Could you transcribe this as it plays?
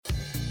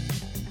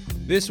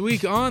This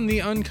week on The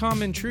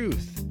Uncommon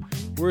Truth,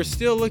 we're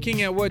still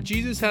looking at what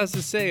Jesus has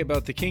to say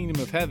about the kingdom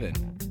of heaven.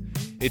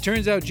 It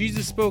turns out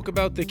Jesus spoke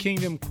about the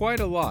kingdom quite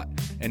a lot,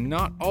 and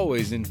not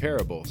always in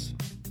parables.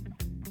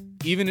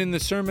 Even in the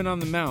Sermon on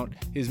the Mount,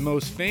 his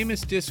most famous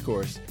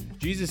discourse,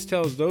 Jesus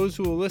tells those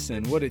who will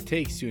listen what it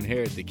takes to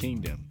inherit the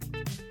kingdom.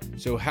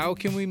 So how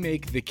can we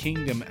make the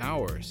kingdom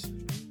ours?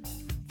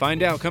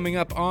 Find out coming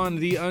up on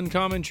The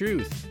Uncommon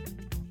Truth.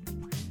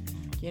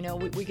 You know,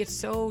 we get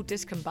so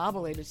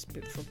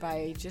discombobulated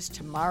by just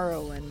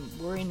tomorrow and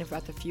worrying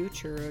about the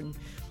future and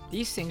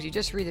these things. You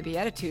just read the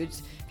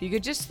Beatitudes. If you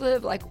could just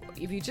live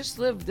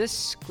this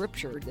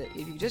scripture,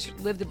 if you just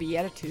live the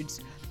Beatitudes,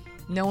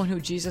 knowing who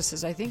Jesus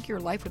is, I think your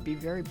life would be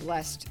very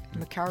blessed.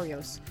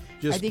 Makarios.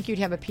 I think you'd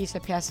have a peace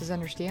that passes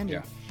understanding.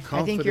 Yeah.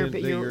 I think Confident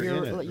that you're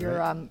in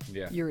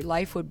it, your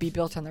life would be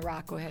built on the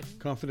rock. Go ahead.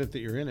 Confident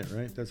that you're in it,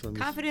 right? That's what I'm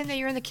confident that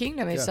you're in the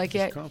kingdom. It's yeah, like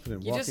just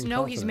confident, you just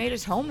know He's made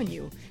His home in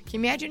you.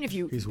 Can you imagine if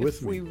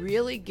we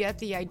really get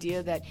the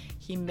idea that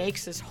He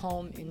makes His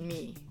home in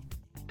me?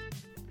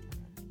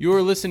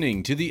 You're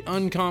listening to The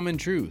Uncommon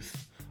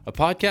Truth, a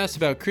podcast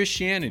about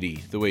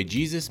Christianity the way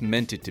Jesus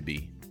meant it to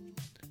be.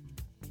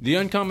 The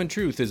Uncommon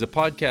Truth is a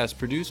podcast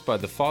produced by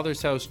the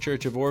Father's House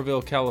Church of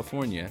Oroville,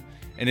 California,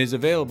 and is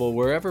available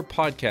wherever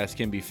podcasts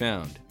can be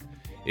found.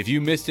 If you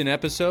missed an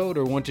episode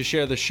or want to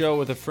share the show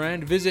with a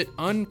friend, visit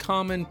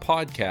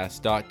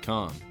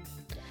uncommonpodcast.com.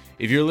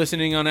 If you're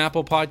listening on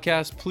Apple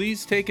Podcasts,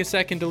 please take a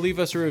second to leave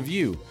us a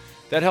review.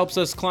 That helps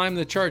us climb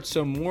the charts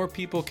so more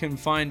people can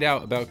find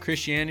out about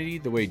Christianity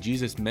the way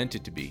Jesus meant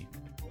it to be.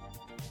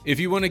 If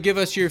you want to give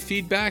us your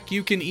feedback,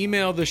 you can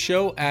email the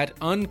show at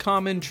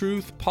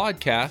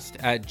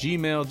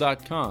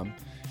uncommontruthpodcast@gmail.com,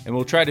 and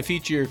we'll try to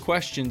feature your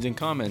questions and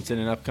comments in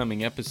an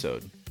upcoming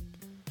episode.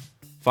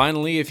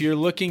 Finally, if you're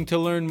looking to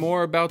learn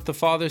more about the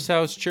Father's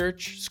House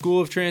Church,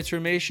 School of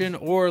Transformation,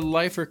 or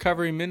Life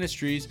Recovery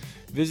Ministries,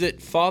 visit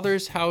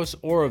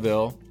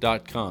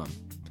fathershouseoroville.com.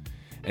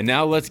 And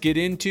now let's get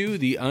into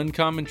The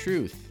Uncommon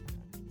Truth.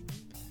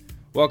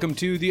 Welcome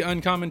to The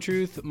Uncommon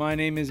Truth. My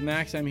name is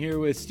Max. I'm here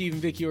with Steve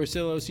and Vicky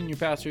Orsillo, senior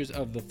pastors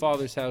of the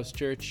Father's House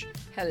Church.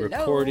 Hello.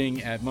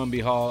 Recording at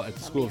Mumby Hall at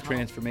the School of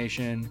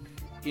Transformation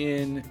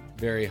in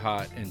very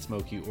hot and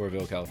smoky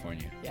Oroville,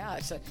 California. Yeah,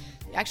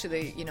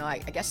 actually, I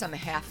guess I'm a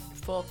half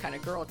full kind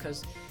of girl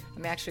because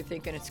I'm actually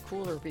thinking it's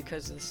cooler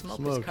because the smoke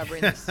is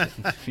covering this.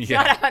 It's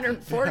not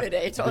 104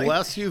 today. It's only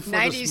Bless you for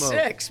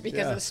 96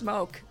 because of the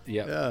smoke.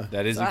 Yep. Yeah,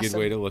 that is a good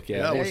way to look at it.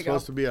 Yeah, we're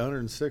supposed to be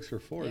 106 or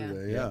 4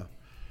 today. Yeah.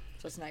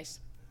 So it's nice.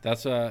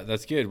 That's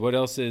good. What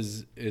else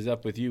is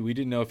up with you? We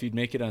didn't know if you'd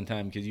make it on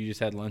time because you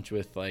just had lunch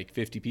with like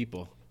 50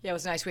 people. Yeah, it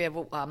was nice. We have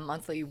a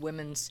monthly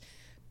women's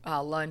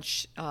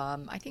lunch.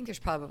 I think there's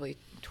probably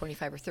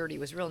 25 or 30. It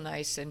was real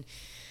nice, and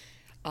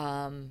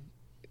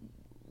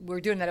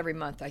we're doing that every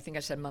month. I think I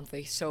said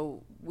monthly.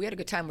 So we had a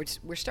good time.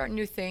 We're starting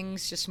new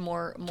things, just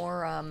more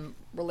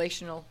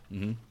relational.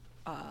 Mm-hmm.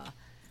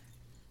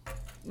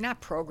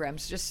 Not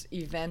programs, just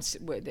events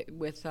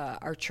with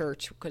our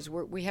church, because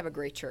we have a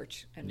great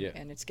church, and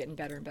it's getting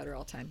better and better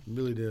all the time. It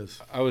really is.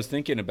 I was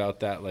thinking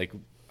about that. Like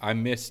I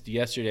missed the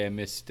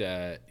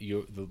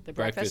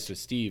breakfast with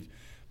Steve,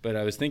 but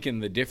I was thinking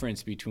the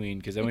difference between,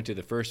 because I went to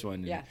the first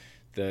one, and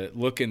the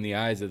look in the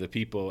eyes of the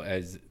people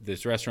as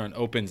this restaurant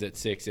opens at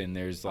 6 and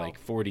there's like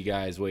 40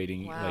 guys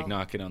waiting, like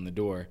knocking on the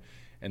door,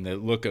 and the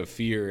look of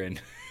fear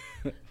and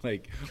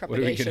like, what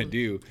are we going to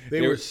do?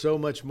 They were so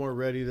much more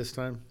ready this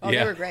time. Oh,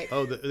 they were great.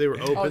 Oh, they were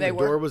open. The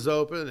door was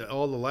open.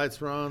 All the lights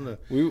were on.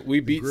 We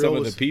beat some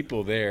of the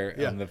people there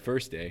on the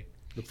first day.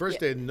 The first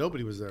day,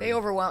 nobody was there. They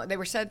overwhelmed. They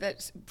were said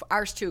that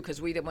ours too,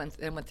 because we went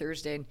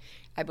Thursday, and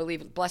I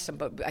believe, bless them,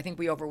 but I think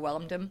we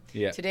overwhelmed them.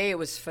 Yeah. Today it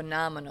was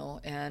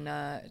phenomenal, and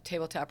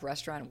tabletop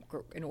restaurant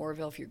in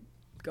Oroville. If you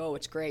go,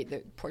 it's great. The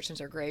portions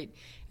are great,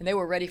 and they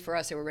were ready for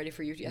us. They were ready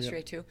for you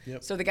yesterday too.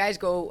 Yep. So the guys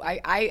go.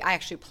 I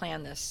actually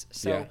planned this.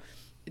 So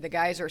the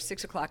guys are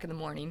 6 o'clock in the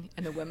morning,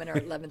 and the women are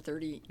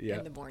 11:30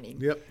 in the morning.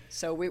 Yep.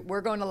 So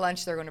we're going to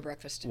lunch. They're going to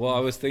breakfast. Well,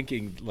 I was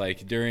thinking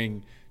like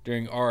during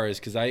ours,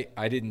 because I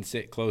didn't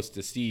sit close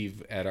to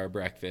Steve at our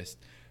breakfast.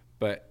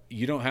 But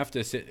you don't have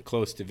to sit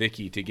close to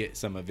Vicky to get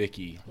some of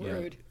Vicky.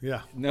 Rude.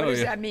 Yeah. No, what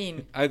does that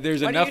mean? What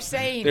are you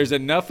saying? There's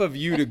enough of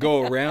you to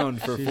go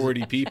around for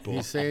 40 people.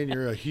 He's saying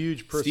you're a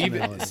huge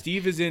personality.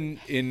 Steve is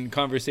in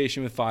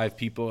conversation with 5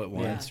 people at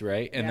once,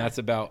 right? And that's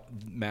about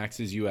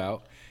maxes you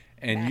out.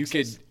 And you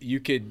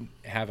could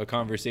have a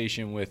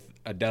conversation with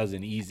a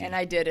dozen easy. And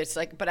I did. It's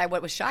like, but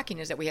what was shocking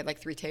is that we had like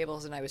 3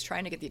 tables, and I was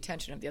trying to get the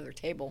attention of the other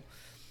table,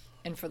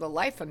 and for the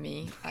life of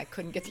me, I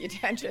couldn't get the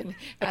attention.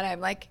 And I'm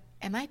like,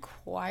 am I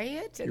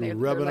quiet? And they're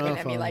looking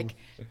at me like,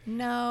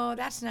 no,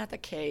 that's not the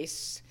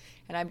case.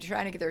 And I'm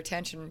trying to get their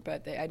attention,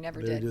 but I never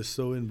did. They're just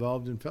so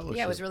involved in fellowship.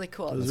 Yeah, it was really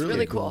cool. It was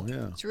really cool.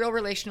 Yeah. It's real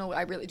relational.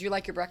 Do you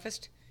like your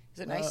breakfast? Is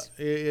it nice?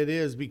 It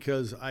is,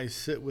 because I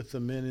sit with the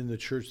men in the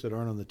church that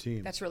aren't on the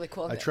team. That's really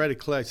cool. I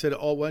said,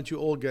 why don't you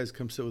old guys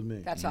come sit with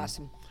me? That's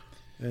awesome.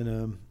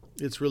 And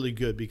it's really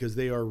good because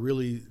they are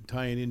really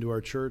tying into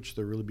our church.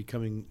 They're really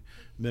becoming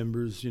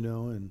members,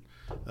 and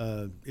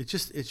It's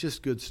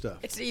just good stuff.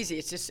 It's easy.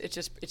 It's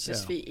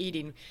just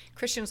eating.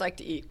 Christians like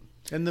to eat.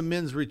 And the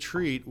men's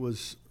retreat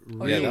was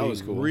really, that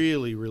was cool.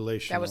 Really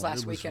relational. That was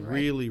last weekend, right?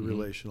 Really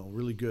relational,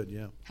 really good.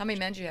 Yeah. How many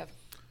men do you have?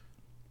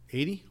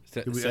 80?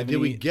 Did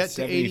we get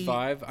to 80?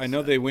 75? I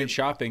know they went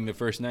shopping the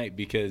first night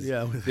because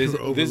this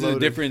overloaded. is the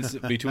difference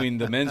between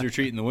the men's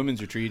retreat and the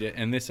women's retreat.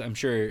 And this, I'm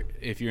sure,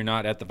 if you're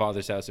not at the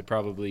Father's house, it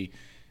probably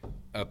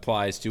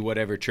applies to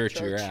whatever church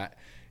you're at.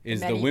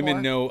 Is the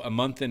women know a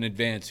month in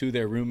advance who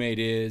their roommate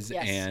is,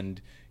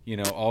 and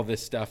all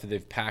this stuff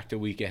they've packed a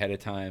week ahead of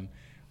time.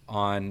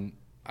 On,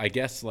 I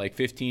guess, like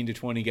 15 to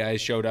 20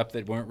 guys showed up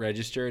that weren't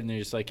registered, and they're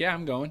just like, "Yeah,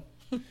 I'm going."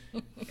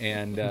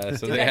 And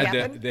so they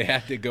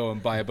had to go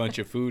and buy a bunch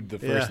of food the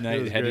first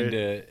night, head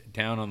into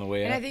town on the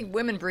way and up. I think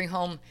women bring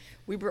home.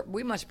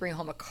 We must bring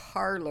home a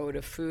carload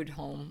of food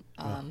home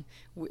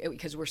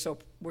because we're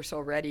so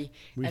ready.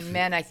 And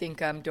men, I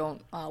think,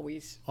 don't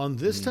always. On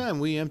this time,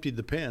 we emptied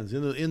the pans.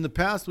 In the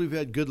past, we've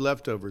had good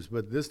leftovers,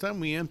 but this time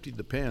we emptied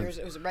the pans.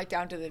 It was right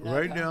down to the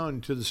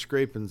down to the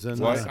scrapings.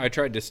 And I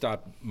tried to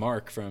stop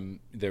Mark from.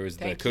 There was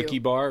the cookie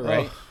bar,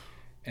 right? Oh.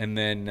 And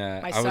then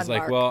I was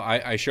like, Mark.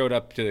 I showed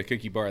up to the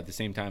cookie bar at the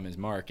same time as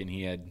Mark, and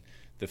he had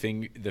the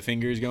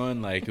fingers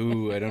going like,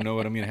 ooh, I don't know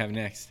what I'm going to have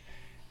next.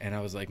 And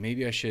I was like,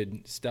 maybe I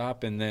should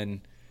stop. And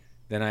then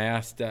I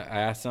asked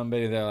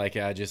somebody, they're like,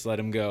 yeah, just let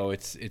him go.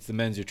 It's the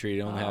men's retreat.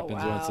 It only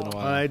happens once in a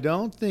while. I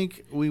don't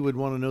think we would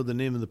want to know the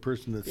name of the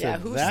person that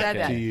said who that said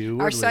that to you.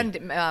 Our son,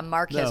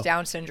 Mark, has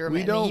Down syndrome.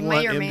 We don't he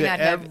want may or him may to not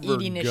have ever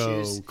eating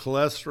issues.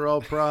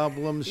 Cholesterol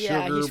problems,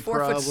 sugar he's 4'6"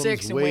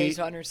 problems, and weighs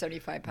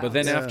 175 pounds. But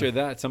then after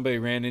that, somebody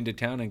ran into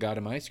town and got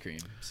him ice cream.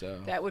 So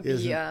that would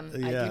be. I do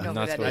know who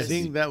that is. I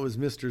think that was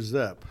Mr.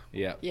 Zepp.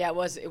 Yeah. Yeah, it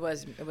was. It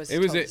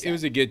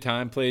was a good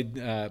time.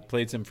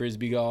 Played some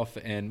frisbee golf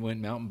and went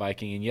mountain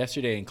biking. And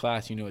yesterday in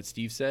class, you know what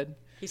Steve said?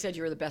 He said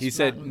you were the best. He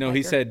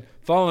said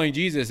following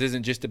Jesus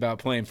isn't just about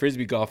playing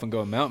frisbee golf and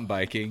going mountain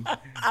biking,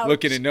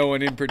 looking at no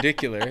one in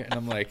particular. And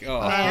I'm like,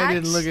 oh, Max? I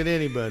didn't look at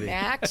anybody.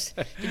 Max,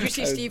 did you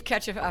see Steve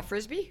catch a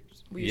frisbee?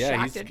 Were you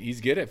shocked? He's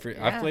good at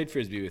frisbee. I've played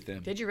frisbee with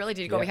him. Did you really?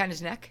 Did you go behind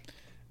his neck?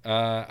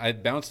 I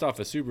bounced off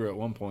a Subaru at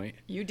one point.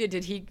 You did?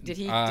 Did he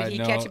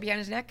catch it behind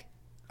his neck?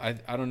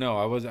 I don't know.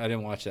 I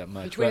didn't watch that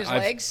much. Between his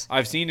legs?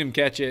 I've seen him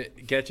catch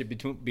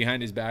it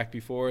behind his back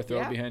before,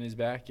 throw it behind his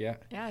back. Yeah.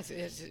 Yeah,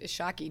 it's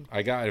shocking.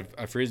 I got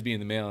a frisbee in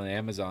the mail on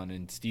Amazon,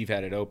 and Steve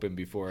had it open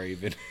before I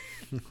even.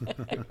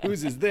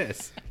 Whose is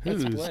this?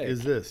 Whose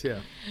is this? Yeah.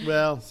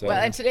 Well,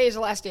 and today is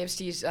the last day of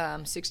Steve's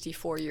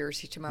 64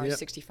 years. Tomorrow is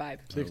 65.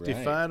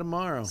 65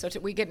 tomorrow. So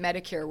we get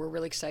Medicare. We're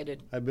really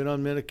excited. I've been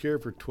on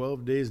Medicare for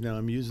 12 days now.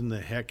 I'm using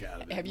the heck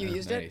out of it. Have you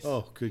used it?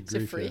 Oh, good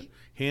grief. Is it free?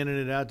 Handing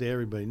it out to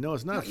everybody. No,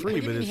 it's not free,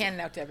 but it's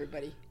handing it out to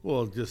everybody.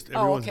 Well, just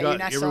everyone's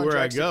got everywhere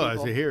I go. I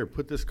say, here,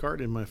 put this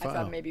card in my file. I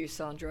thought maybe you were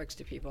selling drugs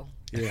to people.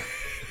 Yeah.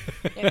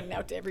 Handing it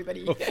out to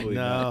everybody. Hopefully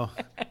no.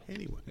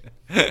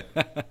 Anyway.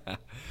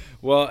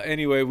 Well,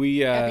 anyway,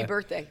 happy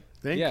birthday.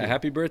 Thank you.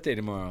 Happy birthday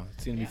tomorrow.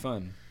 It's gonna be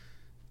fun.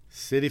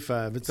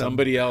 65. It's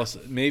somebody else,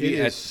 maybe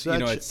at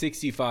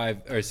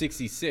 65 or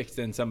 66,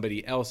 then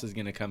somebody else is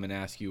gonna come and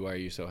ask you why are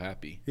you so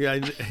happy. Yeah.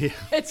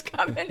 It's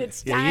coming.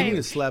 It's time. Yeah, you need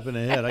a slap in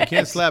the head. I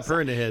can't slap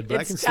her in the head, but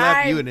I can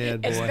slap you in the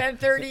head, boy. It's been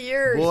 30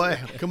 years. Boy,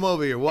 come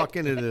over here. Walk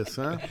into this,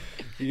 huh?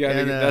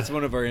 That's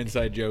one of our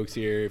inside jokes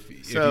here. If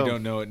you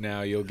don't know it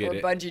now, you'll get it.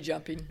 Or bungee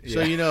jumping.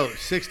 So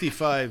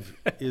 65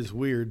 is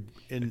weird.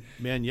 And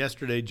man,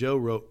 yesterday Joe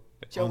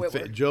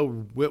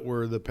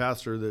Whitwer, the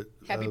pastor that.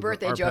 Happy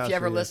birthday, Joe! If you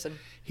ever listen.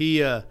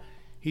 He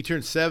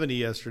turned 70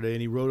 yesterday,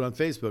 and he wrote on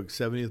Facebook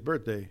 70th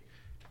birthday,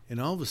 and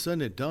all of a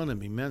sudden it dawned on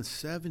me, man,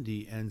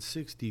 70 and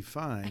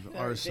 65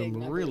 are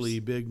some really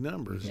big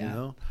numbers. Yeah. You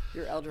know,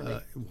 you're elderly.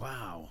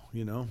 Wow,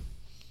 You're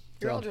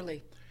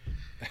elderly.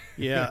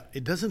 Yeah,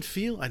 it doesn't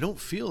feel. I don't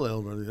feel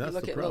elderly. That's you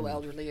look the at problem. little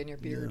elderly, and your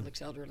beard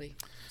looks elderly.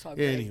 It's all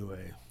great.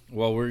 Anyway.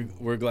 Well,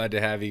 we're glad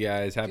to have you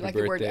guys. Happy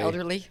birthday! The word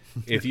elderly?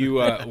 If you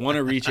want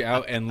to reach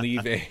out and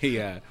leave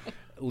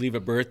a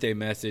birthday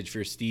message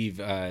for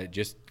Steve,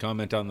 just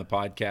comment on the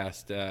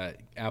podcast.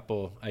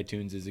 Apple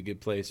iTunes is a good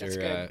place, That's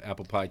or good.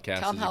 Apple Podcasts.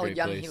 Tell him is a how great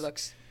young place. he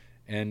looks,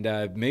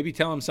 and maybe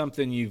tell him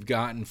something you've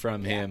gotten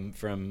from him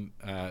from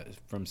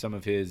some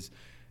of his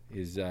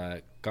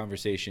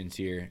conversations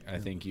here. I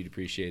think you'd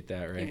appreciate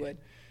that, right? He would.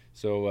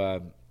 So,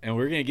 and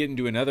we're going to get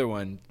into another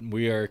one.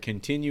 We are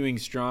continuing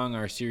strong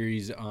our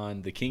series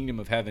on the kingdom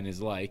of heaven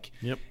is like.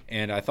 Yep.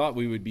 And I thought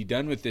we would be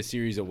done with this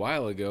series a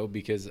while ago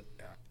because,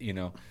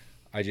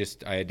 I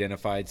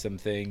identified some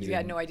things. You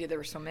had no idea there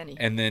were so many.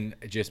 And then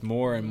just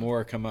more and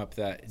more come up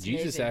that it's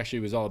Jesus amazing. Actually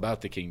was all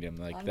about the kingdom.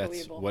 Like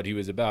that's what he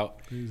was about.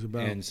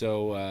 And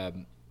so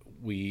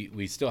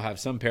we still have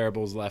some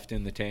parables left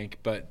in the tank,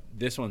 but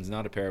this one's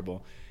not a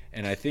parable.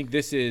 And I think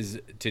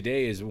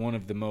today is one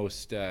of the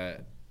most,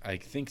 I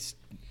think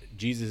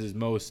Jesus'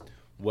 most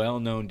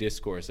well-known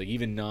discourse, like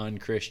even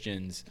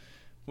non-Christians.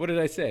 What did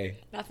I say?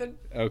 Nothing.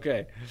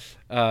 Okay.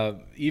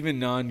 Even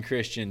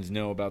non-Christians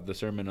know about the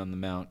Sermon on the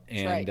Mount.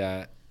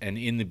 And and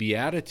in the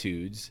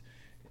Beatitudes,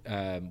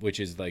 which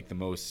is like the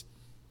most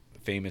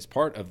famous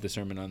part of the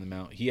Sermon on the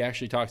Mount, he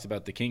actually talks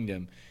about the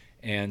kingdom.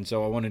 And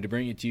so I wanted to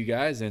bring it to you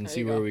guys and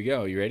see where we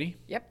go. You ready?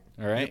 Yep.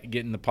 All right. Yep.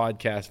 Getting the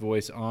podcast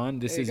voice on.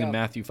 This is in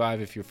Matthew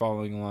 5 if you're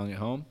following along at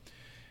home.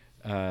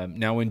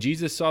 Now, when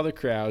Jesus saw the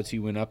crowds, he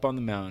went up on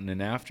the mountain,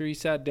 and after he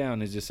sat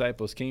down, his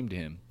disciples came to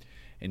him.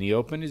 And he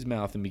opened his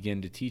mouth and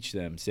began to teach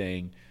them,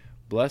 saying,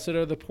 Blessed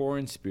are the poor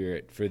in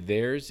spirit, for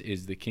theirs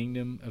is the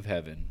kingdom of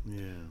heaven.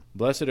 Yeah.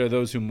 Blessed are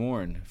those who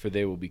mourn, for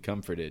they will be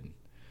comforted.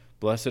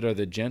 Blessed are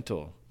the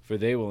gentle, for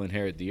they will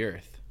inherit the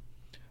earth.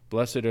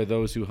 Blessed are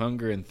those who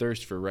hunger and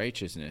thirst for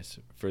righteousness,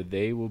 for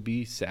they will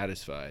be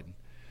satisfied.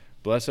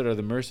 Blessed are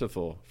the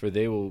merciful, for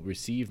they will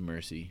receive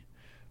mercy.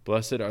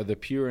 Blessed are the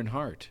pure in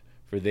heart,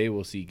 for they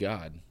will see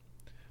God.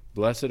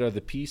 Blessed are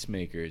the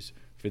peacemakers,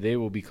 for they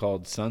will be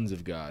called sons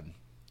of God.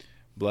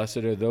 Blessed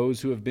are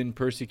those who have been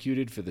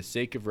persecuted for the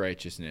sake of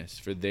righteousness,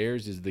 for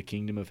theirs is the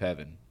kingdom of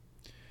heaven.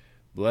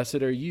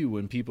 Blessed are you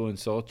when people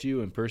insult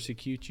you and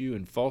persecute you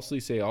and falsely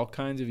say all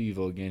kinds of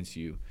evil against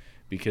you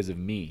because of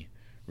me.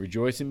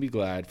 Rejoice and be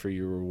glad, for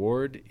your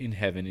reward in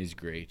heaven is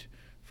great.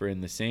 For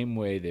in the same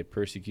way they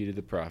persecuted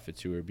the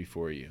prophets who were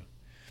before you.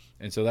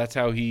 And so that's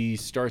how he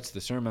starts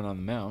the Sermon on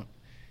the Mount.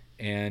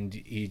 And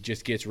he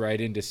just gets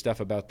right into stuff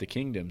about the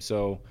kingdom.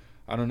 So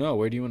I don't know.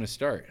 Where do you want to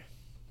start?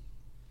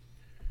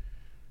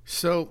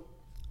 So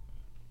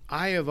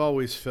I have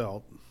always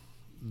felt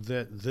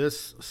that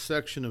this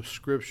section of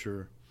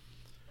Scripture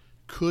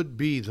could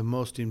be the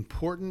most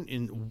important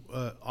in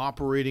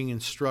operating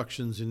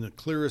instructions in the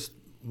clearest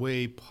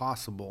way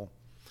possible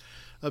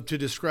to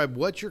describe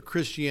what your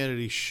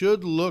Christianity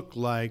should look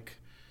like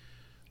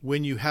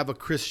when you have a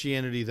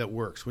Christianity that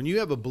works. When you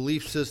have a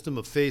belief system,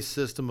 a faith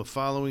system, a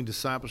following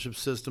discipleship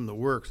system that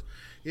works,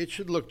 it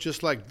should look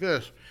just like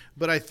this.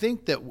 But I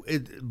think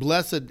that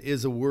blessed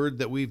is a word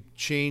that we've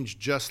changed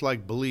just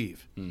like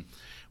believe.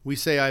 We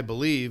say I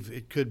believe,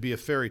 it could be a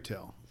fairy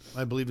tale.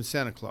 I believe in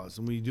Santa Claus,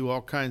 and we do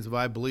all kinds of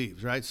I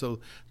believes, right? So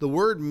the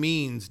word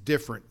means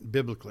different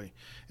biblically.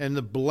 And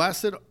the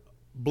blessed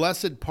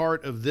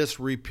part of this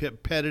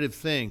repetitive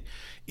thing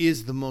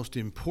is the most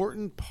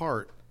important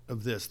part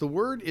of this. The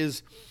word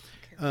is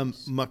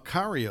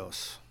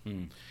Makarios.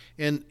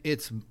 And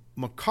it's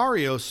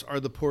Makarios are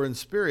the poor in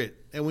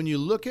spirit. And when you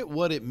look at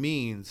what it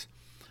means,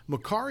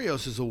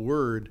 Makarios is a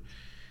word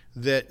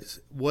that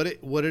what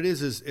it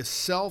is a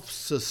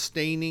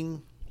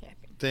self-sustaining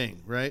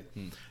thing, right?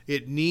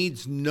 It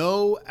needs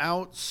no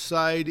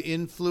outside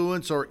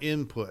influence or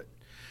input.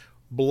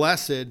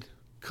 Blessed,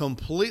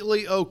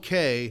 completely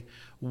okay,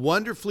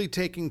 wonderfully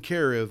taken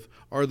care of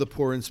are the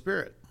poor in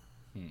spirit.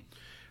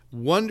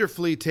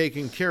 Wonderfully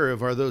taken care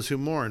of are those who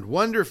mourn.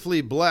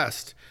 Wonderfully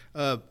blessed,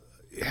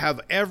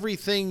 have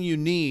everything you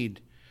need.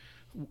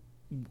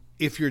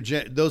 If you're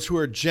those who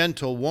are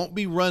gentle won't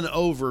be run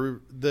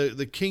over.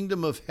 The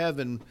kingdom of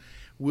heaven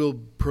will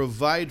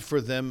provide for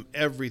them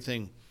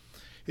everything.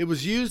 It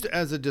was used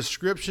as a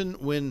description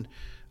when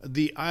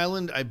the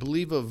island, I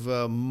believe, of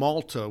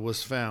Malta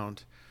was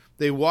found.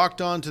 They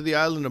walked onto the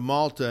island of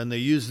Malta, and they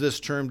used this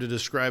term to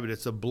describe it.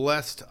 It's a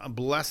blessed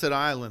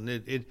island.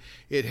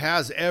 It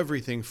has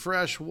everything: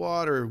 fresh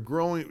water,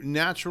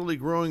 naturally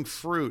growing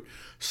fruit,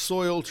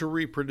 soil to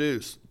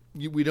reproduce.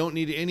 We don't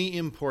need any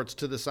imports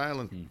to this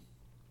island.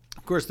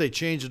 Of course, they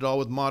changed it all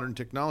with modern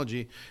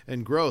technology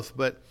and growth,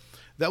 but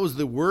that was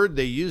the word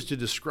they used to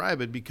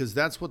describe it because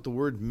that's what the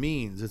word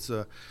means.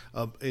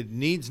 It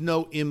needs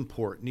no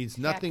import, needs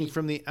nothing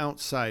from the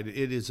outside.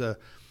 It is a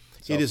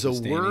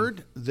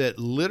word that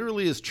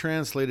literally is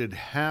translated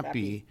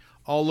happy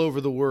all over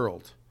the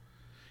world.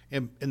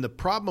 And the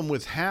problem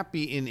with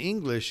happy in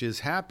English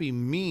is happy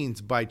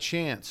means by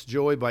chance,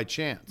 joy by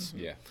chance.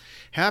 Yeah.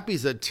 Happy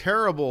is a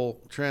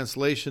terrible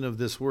translation of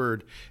this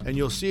word, and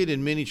you'll see it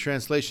in many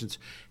translations.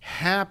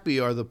 Happy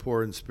are the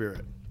poor in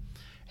spirit.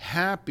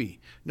 Happy.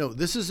 No,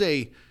 this is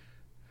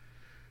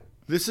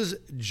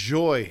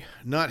joy,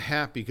 not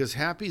happy, because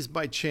happy is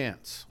by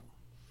chance.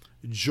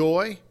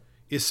 Joy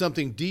is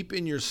something deep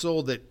in your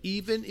soul that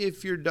even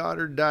if your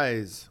daughter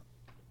dies,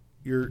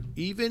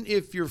 even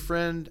if your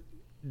friend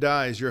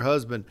dies, your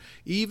husband,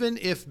 even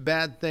if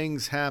bad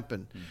things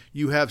happen,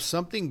 you have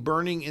something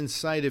burning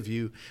inside of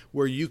you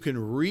where you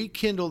can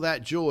rekindle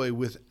that joy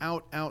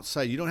without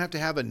outside. You don't have to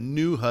have a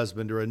new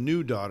husband or a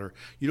new daughter.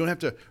 You don't have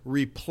to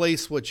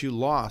replace what you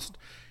lost.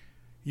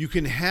 You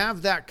can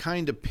have that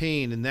kind of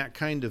pain and that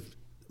kind of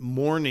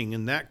mourning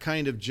and that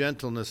kind of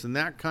gentleness and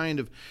that kind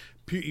of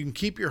you can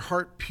keep your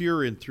heart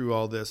pure in through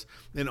all this.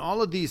 And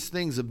all of these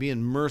things of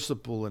being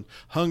merciful and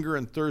hunger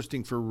and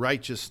thirsting for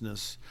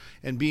righteousness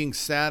and being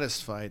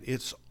satisfied,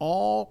 it's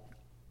all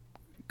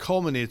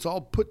culminated. It's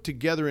all put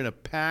together in a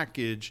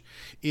package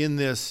in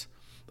this,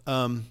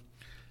 It's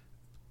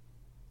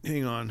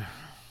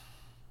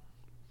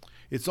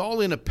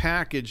all in a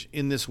package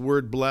in this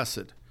word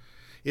blessed.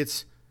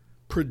 It's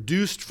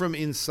produced from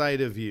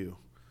inside of you,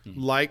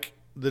 like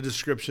the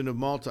description of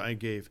Malta I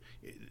gave.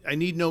 I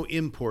need no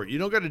import. You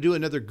don't got to do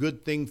another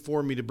good thing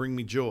for me to bring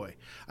me joy.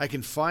 I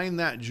can find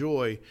that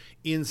joy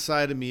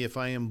inside of me if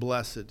I am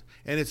blessed.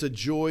 And it's a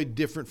joy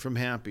different from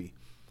happy.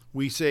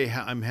 We say,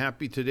 I'm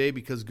happy today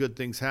because good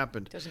things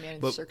happened. Doesn't matter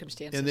the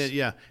circumstances. And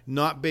then,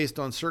 not based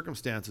on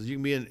circumstances. You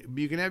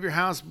can have your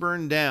house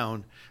burned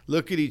down,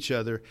 look at each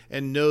other,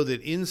 and know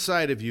that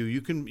inside of you,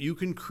 you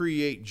can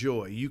create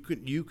joy. You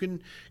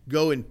can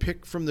go and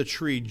pick from the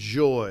tree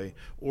joy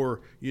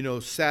or,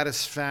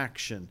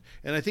 satisfaction.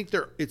 And I think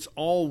it's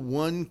all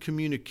one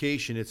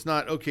communication. It's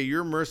not, okay,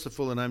 you're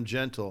merciful and I'm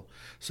gentle,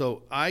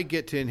 so I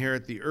get to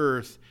inherit the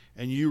earth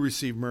and you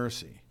receive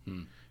mercy.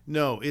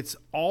 No, it's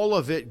all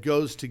of it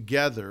goes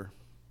together.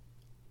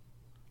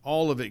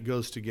 All of it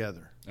goes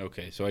together.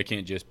 Okay, so I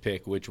can't just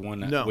pick which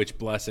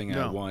blessing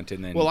I want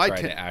and then to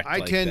act like I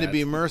tend to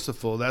be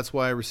merciful. That's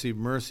why I receive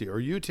mercy. Or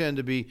you tend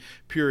to be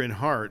pure in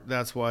heart.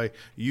 That's why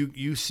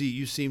you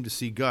seem to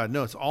see God.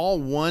 No, it's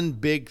all one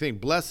big thing.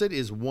 Blessed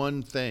is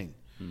one thing.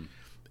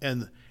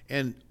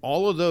 And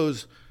all of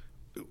those,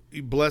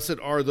 blessed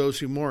are those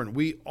who mourn.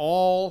 We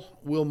all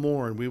will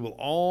mourn. We will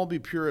all be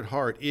pure at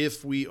heart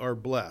if we are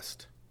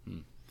blessed.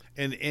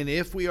 And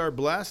if we are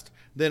blessed,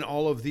 then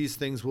all of these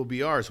things will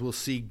be ours. We'll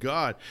see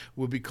God.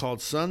 We'll be called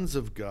sons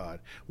of God.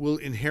 We'll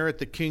inherit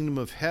the kingdom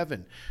of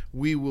heaven.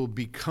 We will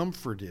be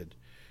comforted.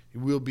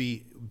 We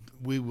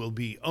will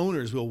be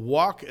owners. We'll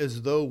walk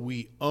as though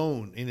we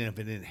own and have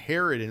an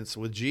inheritance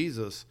with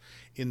Jesus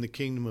in the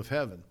kingdom of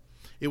heaven.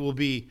 It will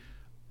be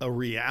a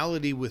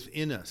reality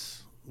within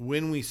us.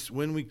 When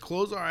we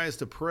close our eyes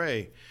to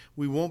pray,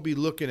 we won't be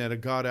looking at a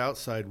God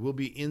outside. We'll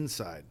be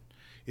inside.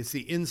 It's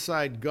the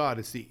inside God.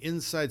 It's the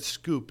inside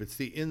scoop. It's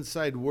the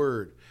inside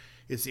word.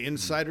 It's the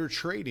insider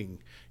trading.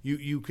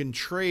 You can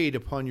trade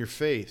upon your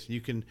faith.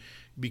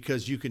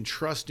 Because you can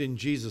trust in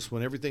Jesus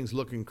when everything's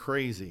looking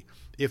crazy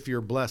if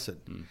you're blessed.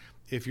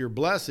 If you're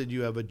blessed,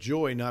 you have a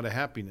joy, not a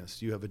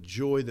happiness. You have a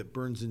joy that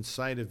burns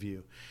inside of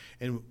you.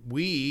 And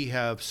we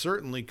have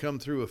certainly come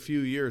through a few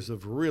years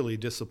of really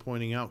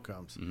disappointing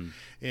outcomes.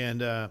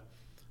 And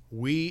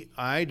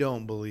I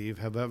don't believe,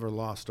 have ever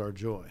lost our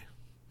joy.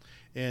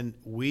 And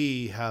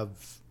we have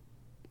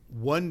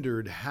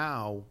wondered,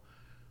 how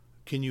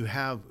can you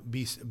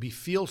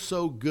feel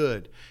so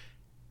good,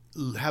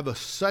 have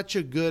such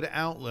a good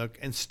outlook,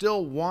 and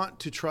still want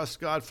to trust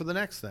God for the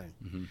next thing?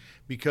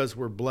 Because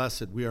we're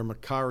blessed. We are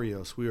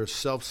Makarios. We are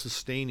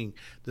self-sustaining.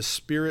 The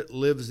Spirit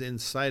lives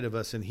inside of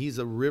us, and He's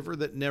a river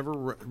that never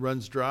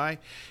runs dry.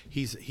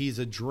 He's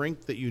a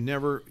drink that you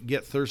never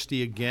get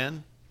thirsty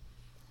again.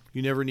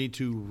 You never need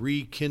to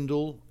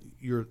rekindle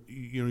your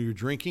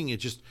drinking. It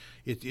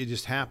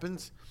just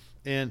happens.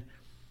 And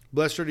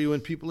blessed are you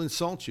when people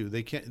insult you.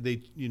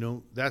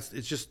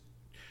 It's just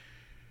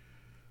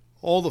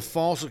all the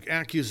false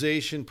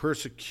accusation,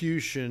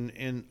 persecution,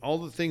 and all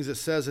the things it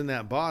says in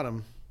that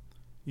bottom.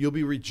 You'll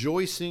be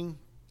rejoicing,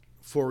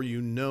 for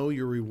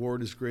your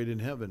reward is great in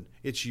heaven.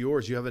 It's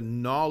yours. You have a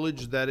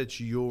knowledge that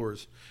it's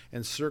yours,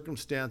 and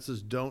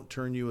circumstances don't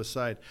turn you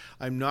aside.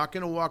 I'm not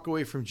going to walk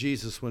away from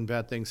Jesus when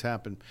bad things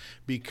happen,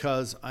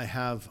 because I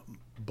have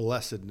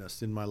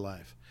blessedness in my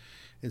life.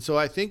 And so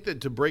I think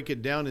that to break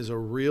it down is a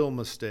real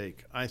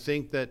mistake. I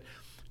think that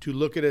to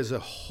look at it as a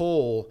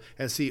whole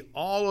and see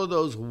all of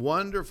those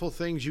wonderful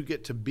things you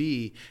get to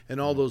be and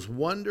all those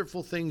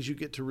wonderful things you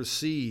get to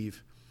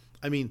receive.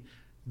 I mean,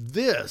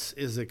 this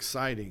is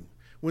exciting.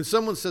 When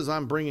someone says,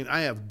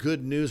 I have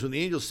good news, when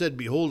the angel said,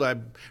 behold, I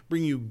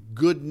bring you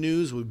good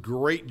news with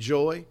great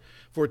joy,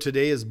 for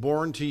today is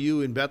born to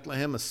you in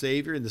Bethlehem a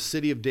Savior, in the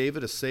city of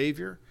David a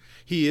Savior.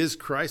 He is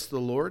Christ the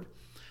Lord.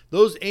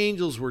 Those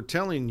angels were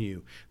telling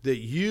you that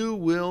you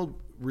will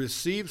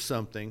receive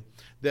something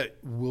that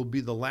will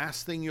be the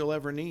last thing you'll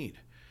ever need.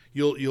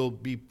 You'll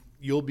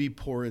be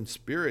poor in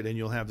spirit, and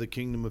you'll have the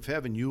kingdom of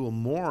heaven. You will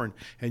mourn,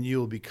 and you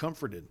will be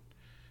comforted.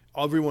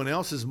 Everyone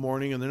else is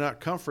mourning, and they're not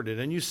comforted.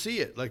 And you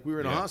see it. Like we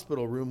were in a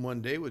hospital room one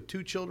day with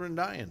 2 children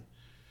dying.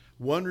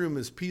 One room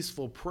is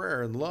peaceful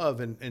prayer and love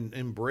and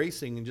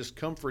embracing and just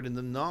comfort in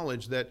the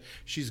knowledge that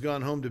she's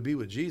gone home to be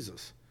with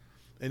Jesus.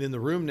 And in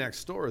the room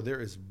next door, there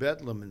is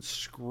bedlam and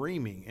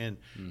screaming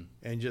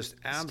and just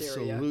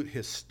absolute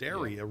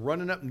hysteria,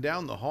 running up and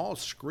down the hall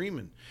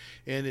screaming.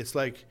 And it's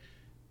like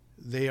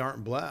they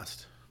aren't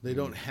blessed. They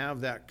don't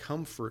have that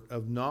comfort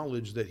of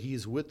knowledge that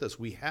He's with us.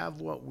 We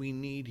have what we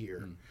need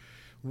here.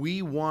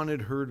 We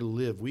wanted her to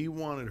live. We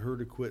wanted her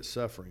to quit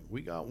suffering.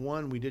 We got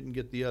one. We didn't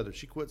get the other.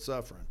 She quit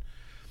suffering.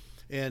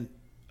 And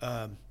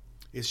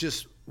it's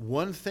just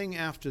one thing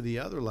after the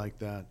other like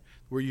that,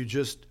 where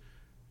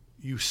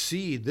you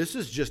see this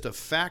is just a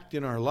fact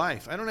in our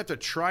life. I don't have to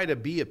try to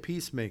be a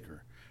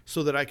peacemaker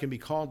so that I can be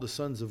called the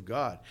sons of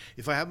God.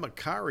 If I have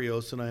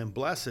Makarios and I am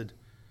blessed,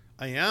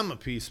 I am a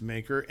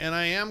peacemaker and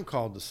I am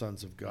called the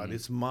sons of God.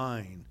 It's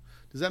mine.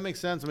 Does that make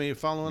sense? I mean, you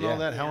following all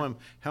that?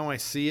 How I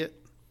see it?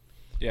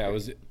 Yeah,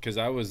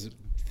 I was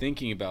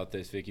thinking about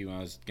this, Vicky, when I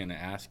was going to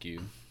ask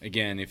you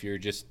again. If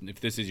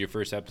this is your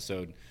first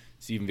episode,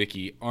 Steve and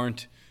Vicky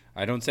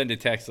I don't send a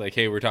text like,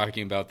 "Hey, we're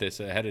talking about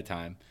this ahead of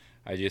time."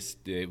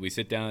 We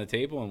sit down at the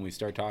table and we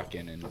start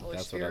talking, and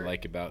that's Spirit. What I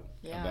like about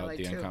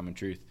the Uncommon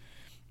Truth.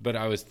 But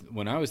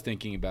when I was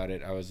thinking about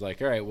it, I was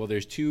like, all right, well,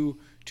 there's two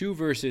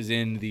verses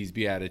in these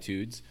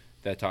Beatitudes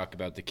that talk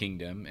about the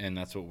kingdom, and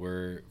that's what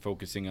we're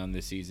focusing on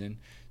this season.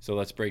 So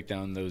let's break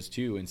down those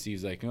two. And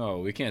Steve's like, no,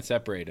 we can't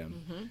separate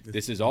them. Mm-hmm.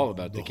 This is all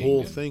about the kingdom. The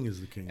whole thing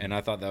is the kingdom. And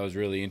I thought that was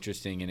really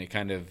interesting, and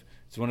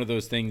it's one of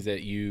those things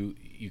that you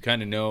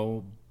kind of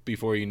know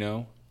before you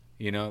know,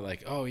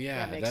 like, oh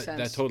yeah,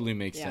 that totally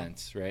makes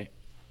sense, right?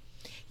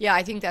 Yeah,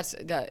 I think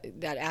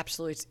that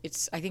absolutely.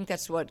 I think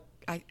that's what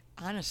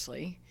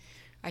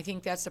I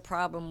think that's the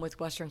problem with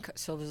Western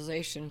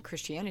civilization,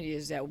 Christianity,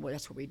 is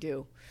that's what we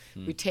do.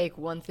 We take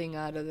one thing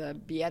out of the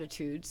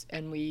Beatitudes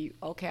and I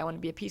want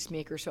to be a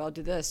peacemaker, so I'll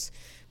do this.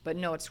 But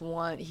no, it's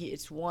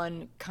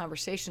one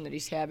conversation that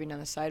he's having on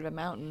the side of a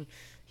mountain.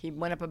 He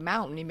went up a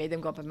mountain. He made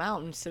them go up a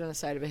mountain, sit on the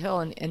side of a hill,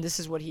 and this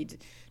is what he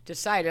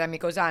decided. I mean,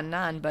 it goes on and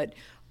on, but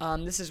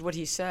this is what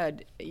he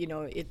said.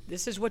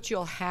 This is what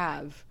you'll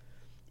have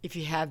if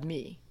you have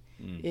me.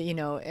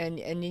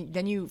 And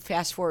then you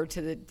fast forward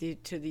to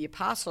the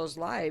apostles'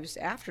 lives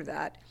after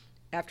that,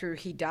 after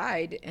he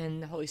died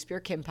and the Holy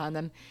Spirit came upon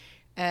them,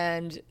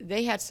 and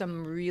they had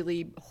some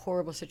really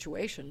horrible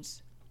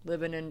situations,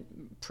 living in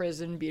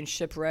prison, being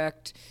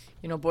shipwrecked,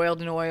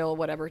 boiled in oil,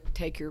 whatever,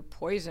 take your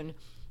poison,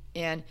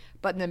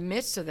 but in the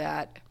midst of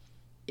that,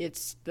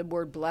 it's the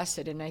word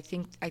blessed, and I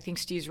think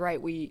Steve's right.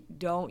 We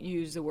don't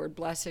use the word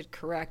blessed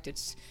correct.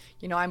 It's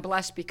I'm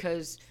blessed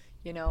because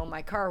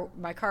my car,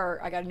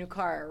 I got a new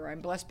car, or I'm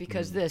blessed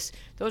because this.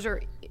 Those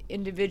are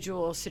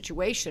individual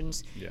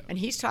situations, and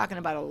he's talking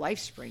about a life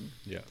spring.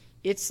 Yeah,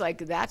 it's like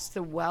that's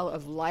the well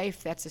of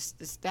life. That's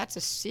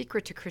a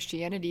secret to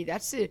Christianity.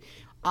 That's the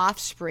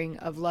offspring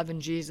of loving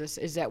Jesus.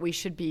 Is that we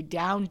should be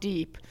down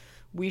deep.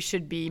 We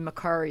should be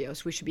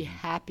Makarios. We should be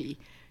happy.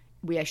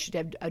 We should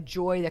have a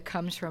joy that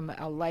comes from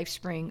a life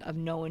spring of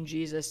knowing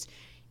Jesus,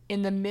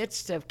 in the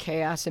midst of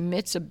chaos, in the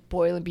midst of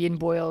being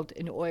boiled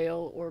in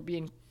oil, or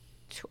being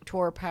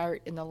tore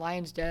apart in the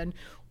lion's den,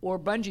 or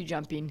bungee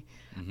jumping.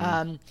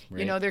 Right.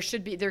 There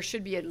should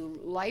be a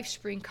life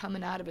spring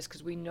coming out of us,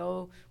 because we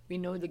know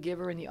the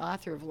giver and the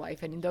author of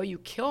life. And though you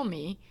kill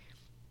me,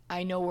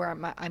 I know where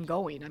I'm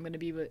going. I'm going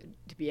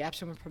to be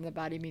absent from the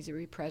body means to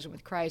be present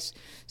with Christ.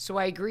 So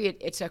I agree.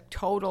 It's a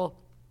total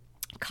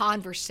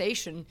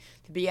conversation.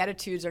 The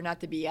Beatitudes are not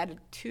the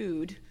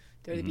Beatitude;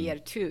 they're the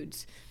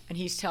Beatitudes. And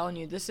he's telling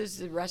you this is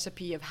the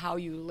recipe of how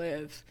you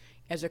live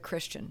as a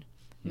Christian.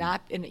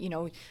 Not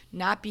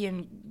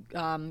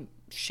being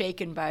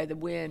shaken by the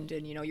wind,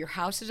 and your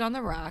house is on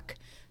the rock.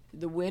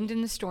 The wind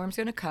and the storm's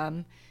going to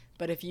come,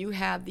 but if you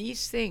have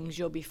these things,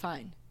 you'll be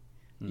fine.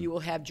 You will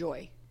have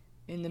joy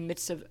in the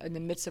midst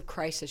of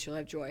crisis. You'll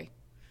have joy.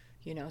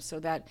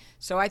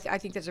 So I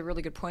think that's a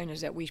really good point.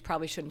 Is that we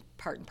probably shouldn't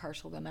part and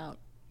parcel them out.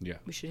 Yeah,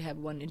 we should have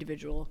one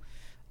individual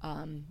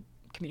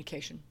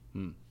communication.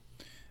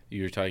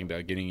 You were talking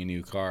about getting a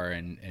new car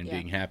and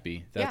being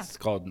happy. That's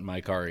called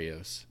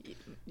Makarios.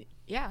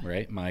 Yeah.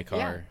 Right? My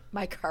car.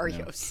 Yeah.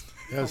 Makarios.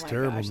 Yeah. That's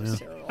terrible, gosh, man. that's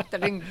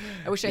terrible.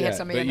 I wish I had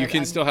somebody. But you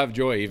can still have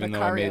joy, even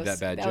though I made that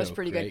bad joke. That was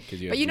pretty good.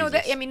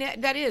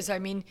 Right? That is. I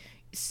mean,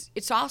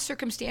 it's all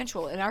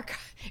circumstantial in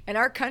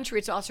our country.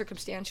 It's all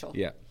circumstantial.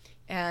 Yeah.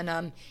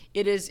 And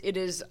it is.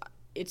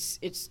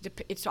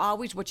 It's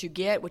always what you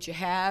get, what you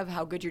have,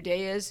 how good your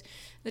day is.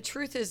 The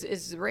truth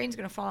is the rain's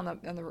going to fall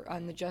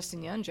on the just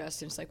and the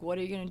unjust. And it's like, what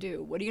are you going to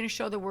do? What are you going to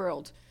show the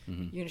world?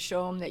 You're going to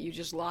show them that you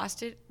just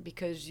lost it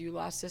because you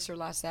lost this or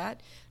lost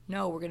that?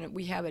 No,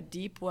 we have a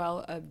deep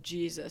well of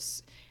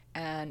Jesus,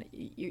 and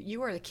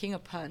you are the king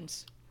of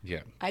puns. Yeah,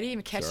 I didn't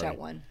even catch that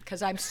one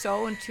because I'm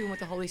so in tune with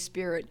the Holy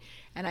Spirit,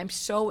 and I'm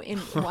so in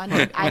one.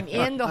 I'm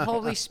in the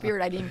Holy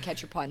Spirit. I didn't even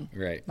catch your pun.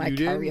 Right, you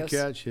didn't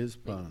catch his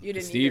pun. You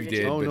didn't. Steve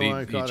did,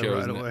 but he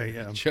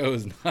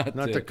chose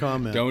not to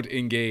comment. Don't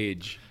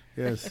engage.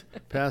 Yes,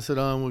 pass it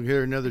on. We'll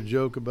hear another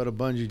joke about a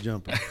bungee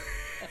jumping.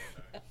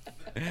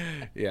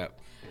 Yeah.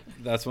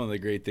 That's one of the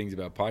great things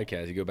about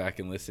podcasts. You go back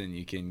and listen,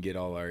 you can get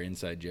all our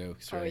inside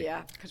jokes, right? Oh,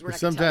 yeah. Because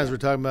sometimes we're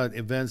talking about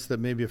events that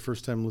maybe a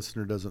first-time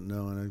listener doesn't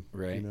know, and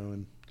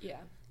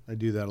I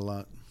do that a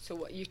lot. So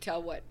what you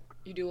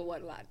do a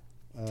lot?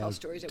 Tell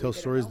stories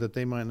that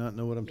they might not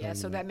know what I'm talking about.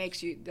 Yeah, so that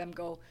makes them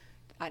go.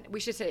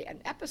 We should say,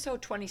 in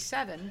episode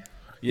 27.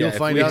 Yeah, you'll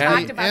find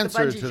out the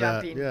answer to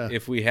that. Yeah.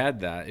 If we had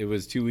that, it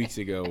was 2 weeks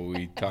ago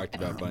we talked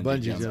about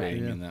bungee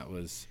jumping, and that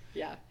was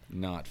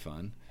not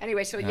fun.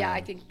 Anyway, so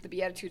I think the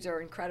Beatitudes are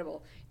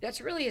incredible.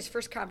 That's really his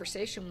first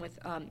conversation with.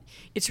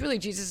 It's really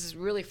Jesus'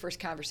 really first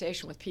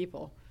conversation with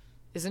people,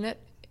 isn't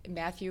it? In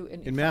Matthew.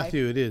 In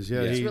Matthew, it is.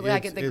 Yeah, it's really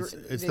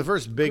it's the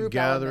first big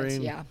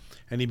gathering. Elements,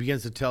 and he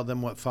begins to tell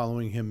them what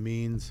following him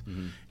means,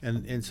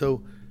 and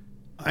so.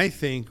 I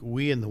think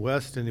we in the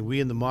West and we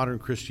in the modern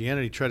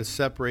Christianity try to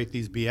separate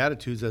these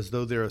Beatitudes as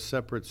though they're a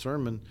separate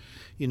sermon,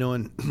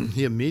 and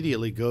he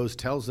immediately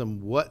tells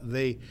them what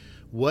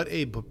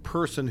a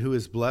person who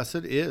is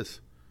blessed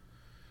is.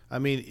 I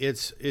mean,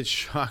 it's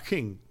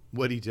shocking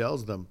what he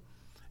tells them.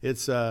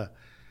 It's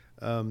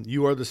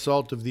you are the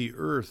salt of the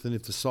earth, and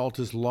if the salt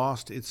is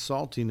lost its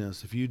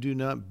saltiness, if you do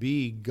not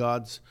be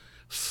God's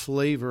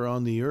flavor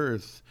on the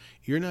earth,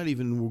 you're not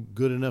even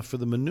good enough for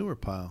the manure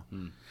pile.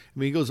 I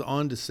mean, he goes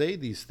on to say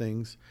these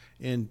things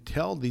and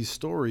tell these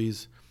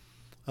stories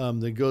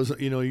that goes,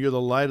 you're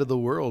the light of the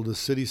world, a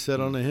city set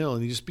on a hill.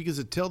 And he just begins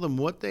to tell them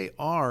what they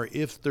are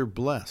if they're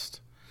blessed.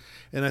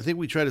 And I think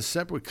we try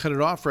to cut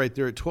it off right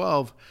there at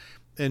 12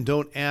 and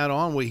don't add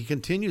on. He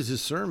continues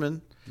his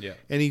sermon. Yeah.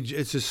 And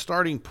it's his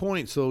starting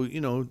point. So,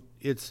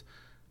 it's,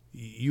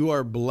 you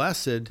are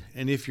blessed.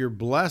 And if you're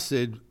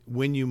blessed,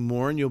 when you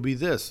mourn, you'll be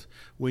this.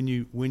 When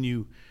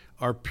you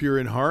are pure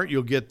in heart,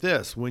 you'll get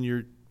this. When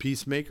you're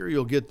peacemaker,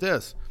 you'll get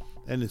this.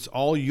 And it's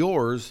all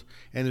yours,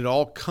 and it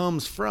all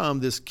comes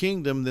from this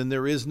kingdom. Then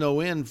there is no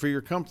end for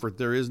your comfort.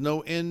 There is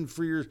no end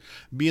for your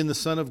being the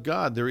Son of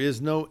God. There is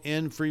no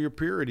end for your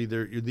purity.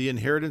 The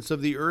inheritance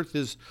of the earth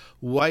is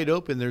wide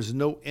open. There's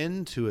no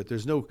end to it.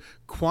 There's no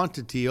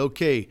quantity.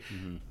 Okay,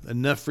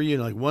 enough for you.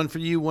 Like one for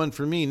you, one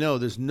for me. No,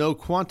 there's no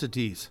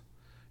quantities.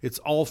 It's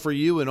all for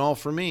you and all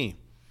for me.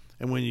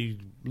 And when you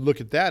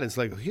look at that, it's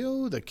like,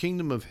 the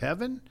kingdom of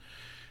heaven,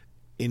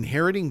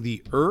 inheriting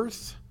the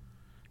earth.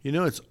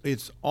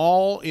 It's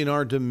all in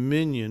our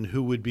dominion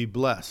who would be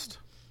blessed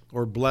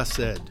or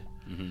blessed.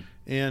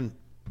 And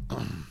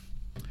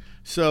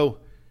so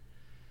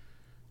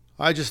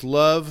I just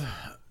love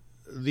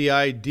the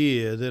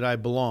idea that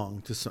I'm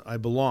blessed. I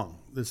belong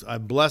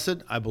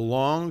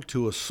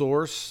to a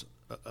source,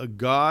 a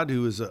God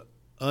who is an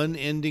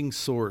unending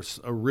source,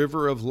 a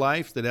river of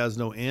life that has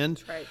no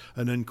end, right.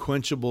 An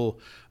unquenchable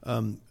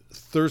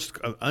thirst,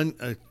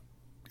 a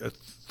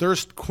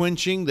thirst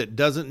quenching that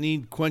doesn't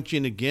need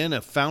quenching again,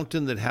 a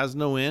fountain that has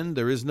no end.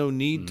 There is no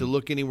need to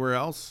look anywhere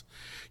else.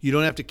 You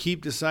don't have to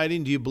keep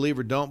deciding, do you believe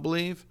or don't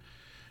believe?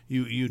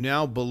 You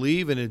now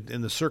believe, and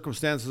the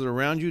circumstances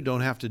around you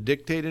don't have to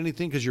dictate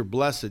anything because you're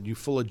blessed. You're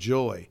full of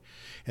joy.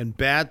 And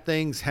bad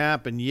things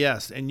happen,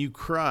 yes, and you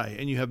cry,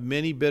 and you have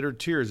many bitter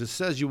tears. It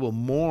says you will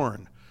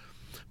mourn.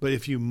 But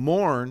if you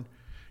mourn,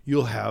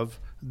 you'll have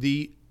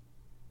the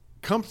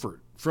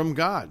comfort from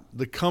God.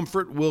 The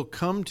comfort will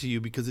come to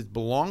you because it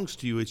belongs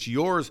to you. It's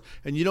yours,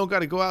 and you don't got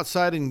to go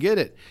outside and get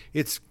it.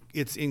 It's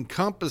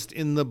encompassed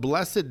in the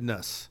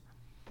blessedness.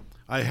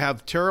 I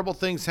have terrible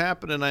things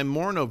happen, and I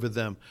mourn over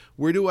them.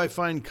 Where do I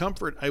find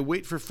comfort? I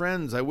wait for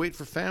friends. I wait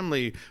for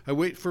family. I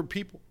wait for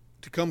people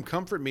to come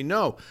comfort me.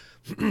 No,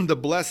 the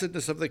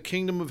blessedness of the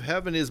kingdom of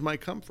heaven is my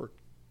comfort,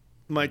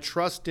 my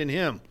trust in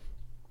him.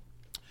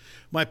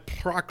 My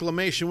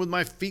proclamation with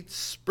my feet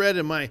spread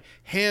and my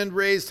hand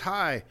raised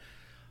high.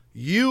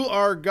 You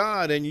are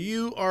God and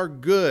you are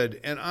good,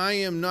 and I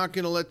am not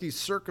going to let these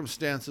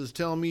circumstances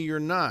tell me you're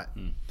not.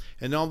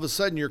 And all of a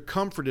sudden you're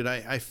comforted.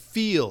 I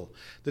feel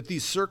that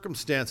these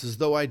circumstances,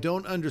 though I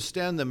don't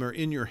understand them, are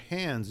in your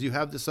hands. You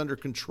have this under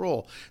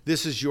control.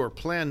 This is your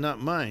plan,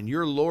 not mine.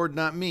 You're Lord,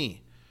 not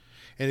me.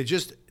 And it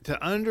just,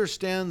 to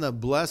understand the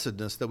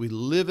blessedness, that we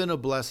live in a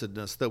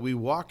blessedness, that we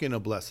walk in a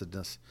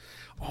blessedness,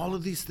 all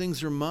of these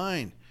things are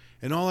mine.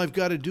 And all I've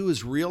got to do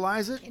is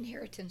realize it.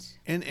 Inheritance.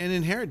 And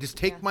inherit. Just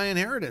take my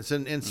inheritance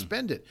and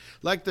spend it.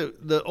 Like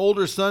the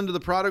older son to the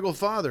prodigal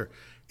father.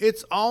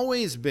 It's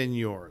always been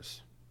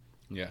yours.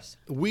 Yes.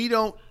 We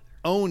don't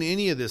own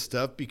any of this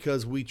stuff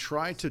because we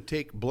try to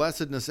take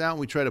blessedness out and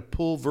we try to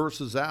pull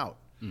verses out.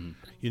 And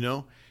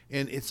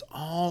it's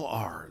all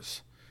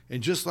ours.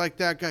 And just like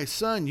that guy,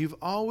 son, you've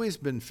always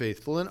been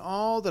faithful, and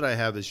all that I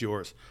have is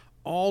yours.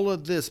 All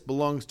of this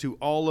belongs to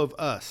all of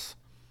us.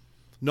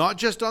 Not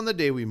just on the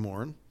day we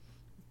mourn,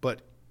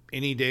 but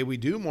any day we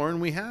do mourn,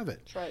 we have it.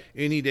 That's right.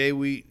 Any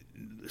day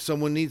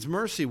someone needs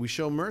mercy, we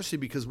show mercy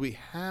because we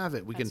have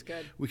it.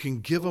 We can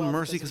give them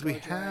mercy because we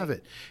have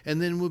it.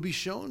 And then we'll be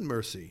shown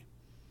mercy.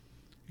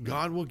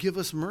 God will give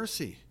us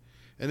mercy.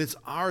 And it's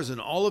ours, and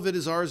all of it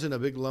is ours in a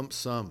big lump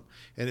sum.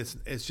 And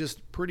it's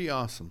just pretty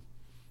awesome.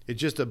 It's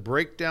just a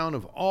breakdown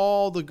of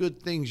all the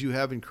good things you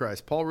have in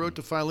Christ. Paul wrote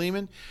to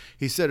Philemon,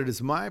 he said, it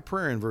is my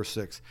prayer in verse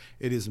 6,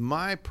 it is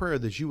my prayer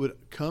that you would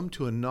come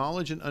to a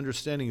knowledge and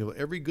understanding of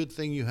every good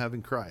thing you have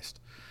in Christ.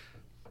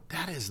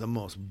 That is the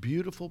most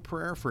beautiful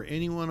prayer for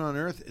anyone on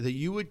earth, that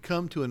you would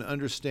come to an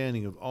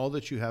understanding of all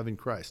that you have in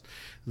Christ.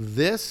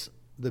 This,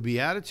 the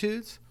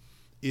Beatitudes,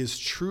 is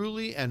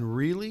truly and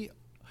really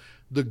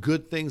the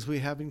good things we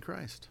have in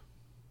Christ.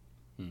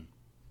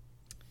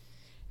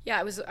 Yeah,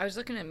 I was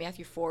looking at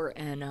Matthew 4,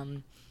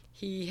 and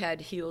he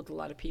had healed a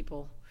lot of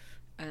people,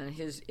 and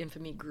his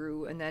infamy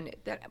grew. And then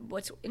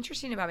what's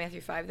interesting about Matthew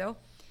 5, though,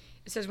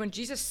 it says when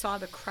Jesus saw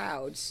the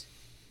crowds,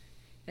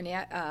 and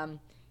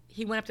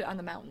he went up on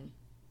the mountain.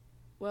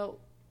 Well,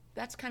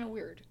 that's kind of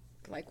weird.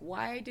 Like,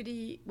 why did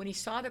he, when he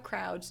saw the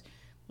crowds,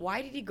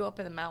 why did he go up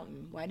on the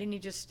mountain? Why didn't he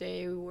just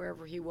stay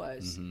wherever he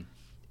was?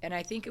 And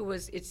I think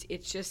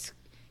it's just,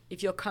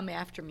 if you'll come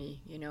after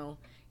me,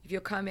 if you'll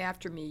come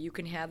after me, you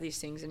can have these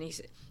things. And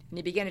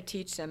he began to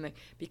teach them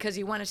because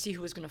he wanted to see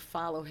who was going to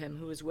follow him,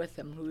 who was with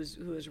him, who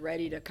was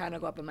ready to kind of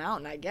go up a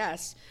mountain, I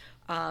guess.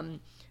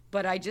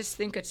 But I just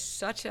think it's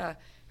such a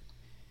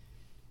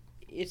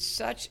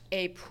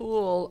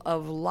pool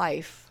of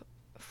life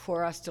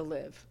for us to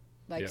live.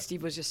 Like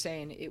Steve was just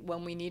saying,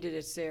 when we need it,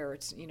 it's there.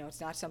 It's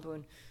it's not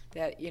something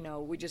that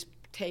we just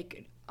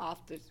take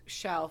off the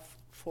shelf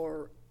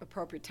for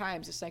appropriate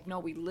times. It's like, no,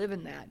 we live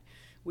in that.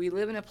 we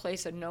live in a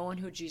place of knowing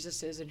who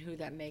Jesus is and who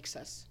that makes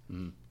us.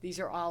 These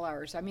are all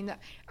ours. I mean,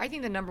 I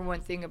think the number one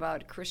thing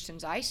about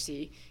Christians I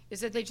see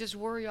is that they just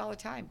worry all the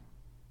time.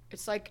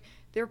 It's like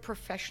they're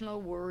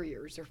professional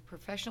worriers, they're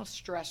professional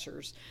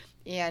stressors.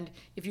 And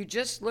if you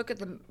just look at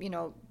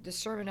the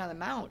Sermon on the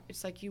Mount,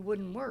 it's like you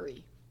wouldn't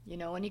worry,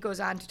 and he goes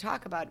on to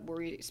talk about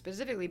worry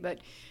specifically. But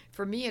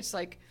for me, it's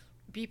like,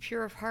 be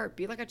pure of heart,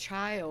 be like a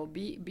child,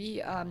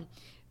 be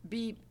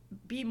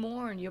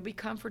mourn, you'll be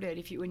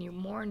comforted. When you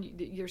mourn,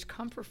 there's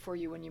comfort for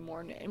you when you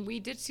mourn. And we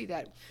did see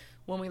that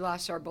when we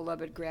lost our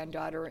beloved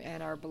granddaughter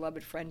and our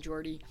beloved friend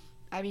Jordy.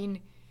 I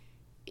mean,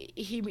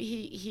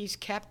 he's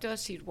kept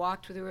us, he's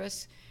walked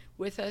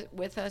with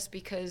us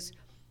because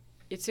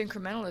it's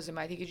incrementalism.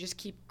 I think you just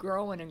keep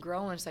growing and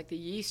growing. It's like the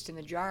yeast in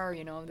the jar,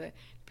 the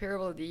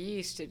parable of the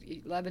yeast,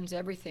 it leavens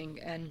everything.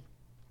 And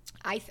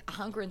I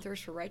hunger and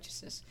thirst for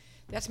righteousness.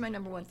 That's my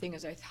number one thing,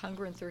 is I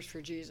hunger and thirst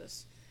for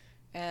Jesus.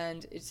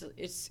 And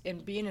it's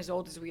and being as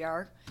old as we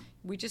are,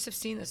 we just have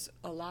seen this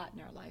a lot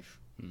in our life.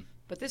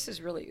 But this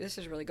is really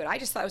good. I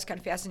just thought it was kind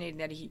of fascinating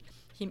that he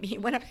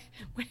went up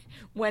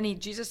when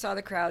Jesus saw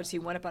the crowds. He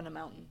went up on a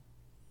mountain.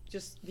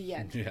 Just the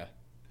end. Yeah.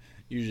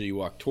 Usually you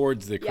walk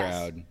towards the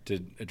crowd to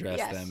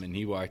address them, and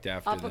he walked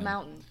after them. Up a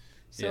mountain.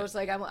 So it's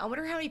like, I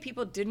wonder how many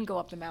people didn't go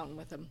up the mountain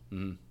with him.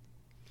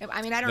 Mm-hmm.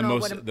 I mean, I don't know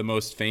the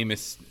most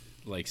famous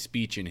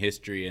speech in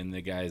history, and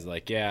the guy's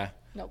like,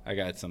 nope. I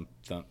got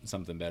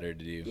something better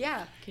to do.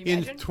 Yeah, can you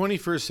imagine? In the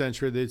 21st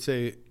century, they'd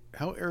say,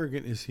 how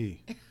arrogant is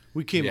he?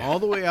 We came all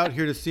the way out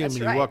here to see him,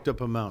 and he walked up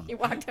a mountain. He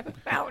walked up a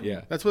mountain.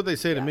 Yeah. That's what they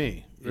say to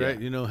me, right?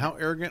 Yeah. How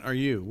arrogant are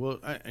you? Well,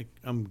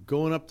 I'm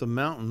going up the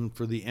mountain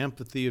for the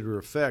amphitheater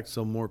effect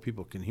so more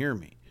people can hear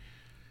me,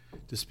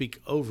 to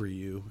speak over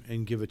you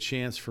and give a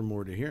chance for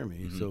more to hear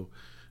me. Mm-hmm. So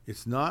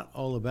it's not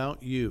all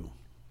about you.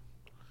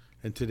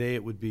 And today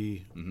it would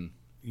be,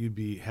 you'd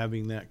be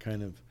having that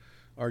kind of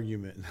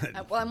argument.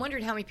 Well, I'm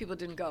wondering how many people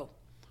didn't go.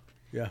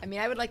 Yeah. I mean,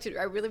 I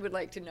really would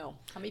like to know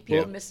how many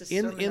people missed this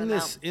sermon on the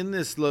Mount. In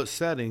this low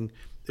setting,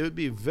 it would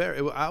be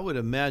I would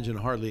imagine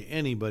hardly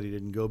anybody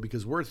didn't go,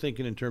 because we're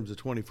thinking in terms of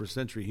 21st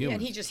century humans. Yeah,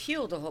 and he just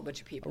healed a whole bunch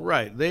of people.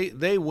 Right.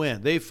 They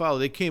went. They followed.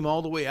 They came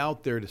all the way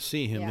out there to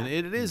see him. Yeah. And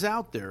it is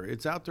out there.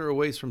 It's out there a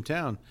ways from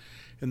town.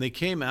 And they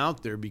came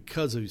out there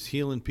because he's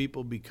healing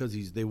people, because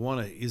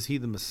is he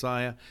the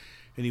Messiah?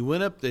 And he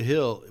went up the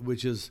hill,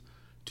 which is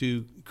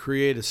to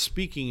create a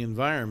speaking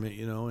environment,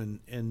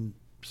 and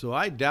so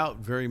I doubt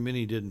very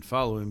many didn't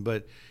follow him.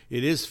 But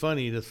it is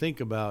funny to think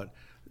about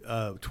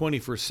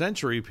 21st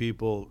century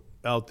people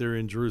out there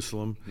in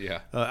Jerusalem,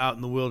 out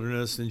in the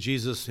wilderness, and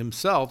Jesus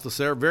himself,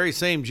 the very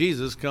same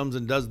Jesus, comes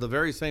and does the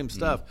very same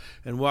stuff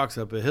and walks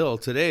up a hill.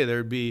 Today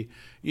there'd be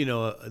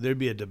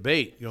a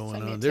debate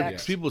going on.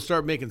 People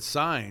start making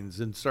signs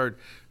and start,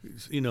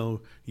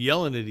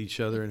 yelling at each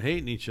other and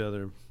hating each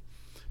other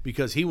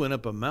because he went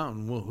up a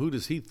mountain. Well, who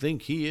does he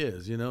think he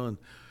is?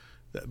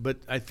 But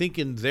I think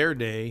in their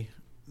day,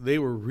 they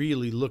were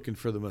really looking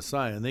for the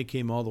Messiah, and they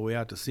came all the way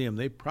out to see him.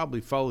 They probably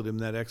followed him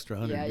that extra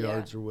 100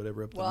 yards or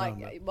whatever up the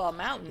mountain. A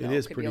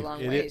mountain could be a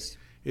long ways.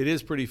 It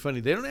is pretty funny.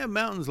 They don't have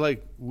mountains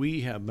like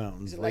we have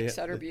mountains. Is it like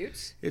Sutter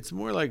Buttes? It's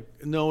more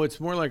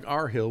like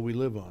our hill we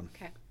live on.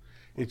 Okay.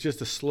 It's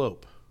just a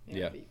slope.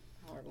 Yeah. It'd be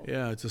horrible.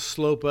 Yeah, it's a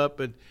slope up,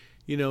 but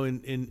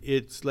and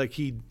it's like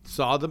he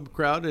saw the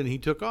crowd and he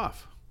took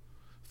off.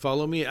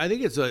 Follow me. I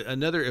think it's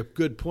another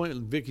good point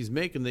Vicky's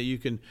making that you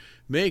can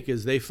make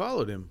is they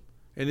followed him.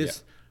 And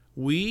it's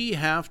we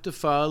have to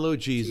follow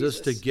Jesus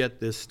to get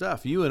this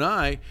stuff. You and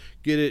I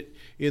get it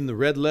in the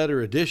red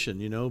letter edition,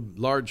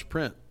 large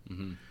print.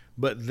 Mm-hmm.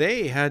 But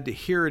they had to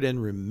hear it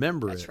and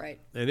remember it. That's right.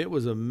 And it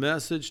was a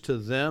message to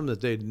them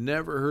that they'd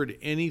never heard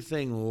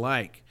anything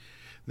like.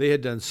 They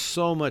had done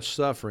so much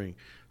suffering,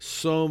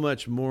 so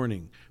much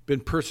mourning,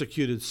 been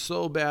persecuted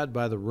so bad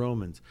by the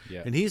Romans.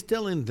 Yeah. And he's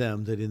telling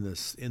them that in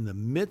the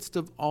midst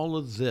of all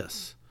of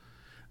this,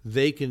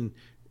 they can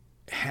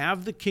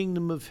have the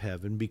kingdom of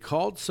heaven, be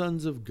called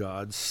sons of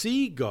God,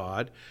 see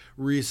God,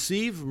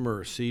 receive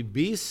mercy,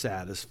 be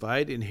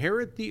satisfied,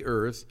 inherit the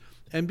earth,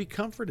 and be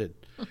comforted.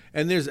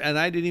 And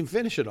I didn't even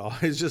finish it all.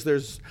 It's just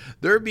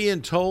they're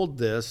being told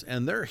this,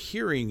 and they're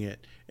hearing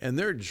it, and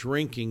they're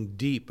drinking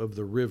deep of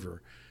the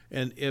river.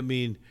 And I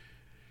mean,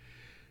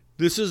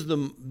 this is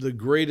the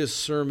greatest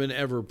sermon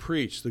ever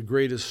preached, the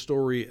greatest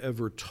story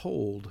ever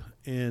told,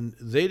 and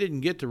they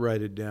didn't get to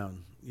write it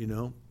down.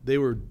 They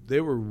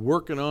were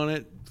working on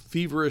it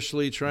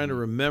feverishly, trying to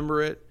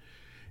remember it,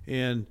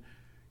 and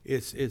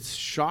it's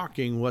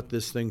shocking what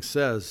this thing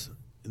says.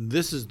 And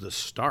this is the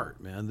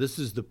start, man. This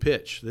is the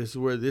pitch. This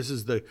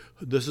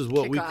is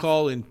what we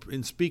call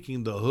in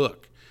speaking the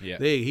hook. Yeah.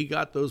 He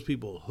got those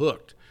people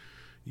hooked.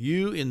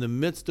 You, in the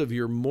midst of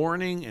your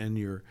mourning and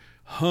your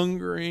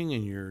hungering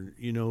and your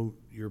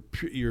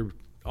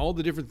all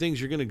the different things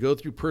you're going to go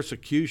through,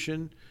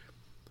 persecution,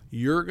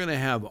 you're going to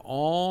have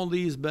all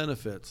these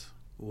benefits.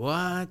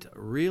 What?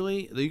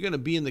 Really? You're going to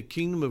be in the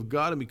kingdom of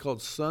God and be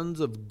called sons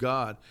of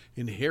God,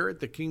 inherit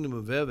the kingdom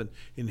of heaven,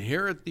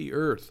 inherit the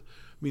earth.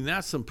 I mean,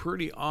 that's some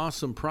pretty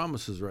awesome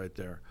promises right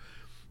there.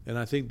 And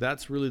I think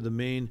that's really the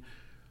main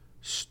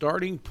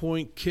starting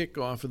point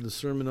kickoff of the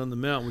Sermon on the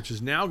Mount, which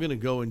is now going to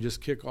go and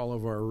just kick all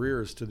of our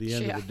rears to the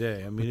end of the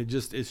day. I mean, it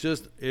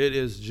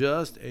is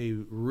just a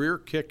rear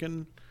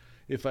kicking,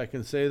 if I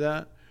can say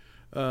that,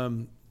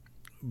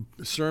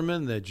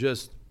 sermon that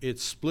just, it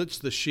splits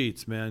the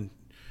sheets, man.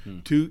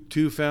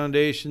 Two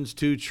foundations,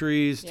 two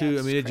trees, it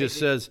crazy. just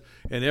says,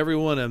 and every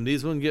one of them,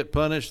 these ones get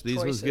punished, these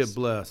ones get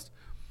blessed.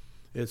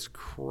 It's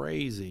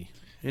crazy.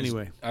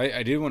 Anyway.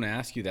 I did want to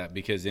ask you that,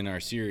 because in our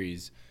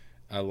series,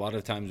 a lot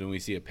of times when we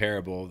see a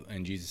parable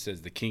and Jesus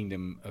says the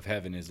kingdom of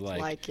heaven is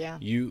like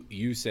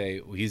you say,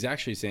 well, he's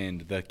actually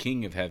saying the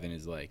king of heaven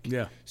is like.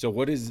 Yeah. So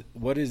what is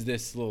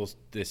this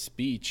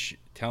speech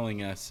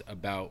telling us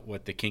about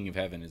what the king of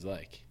heaven is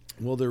like?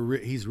 Well,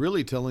 he's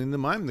really telling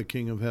them, I'm the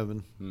king of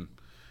heaven.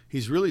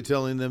 He's really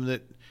telling them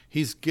that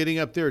he's getting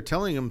up there,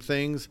 telling them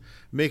things,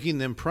 making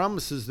them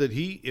promises that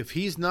if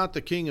he's not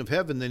the king of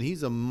heaven, then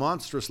he's a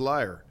monstrous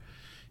liar.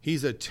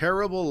 He's a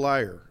terrible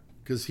liar,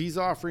 because he's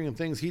offering them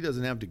things he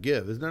doesn't have to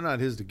give. They're not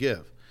his to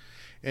give.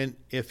 And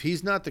if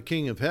he's not the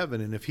king of heaven,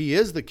 and if he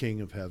is the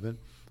king of heaven,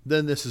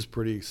 then this is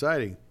pretty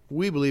exciting.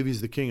 We believe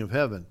he's the king of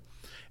heaven.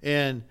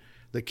 And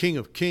the King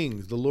of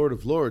Kings, the Lord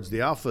of Lords,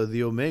 the Alpha,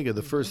 the Omega,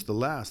 the first, the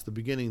last, the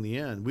beginning, the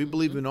end. We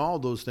believe in all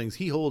those things.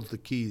 He holds the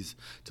keys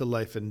to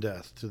life and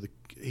death.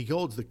 He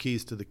holds the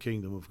keys to the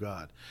kingdom of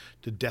God,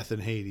 to death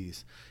and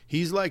Hades.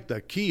 He's like the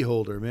key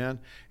holder, man.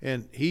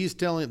 And he's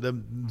telling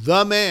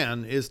the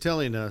man is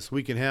telling us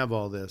we can have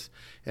all this.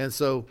 And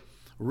so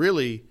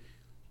really,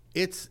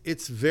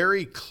 it's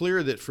very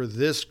clear that for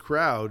this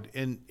crowd,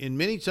 and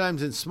many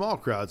times in small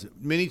crowds,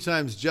 many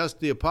times just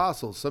the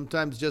apostles,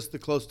 sometimes just the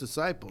close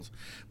disciples.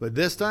 But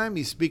this time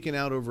he's speaking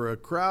out over a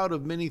crowd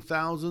of many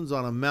thousands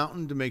on a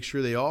mountain to make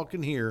sure they all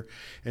can hear.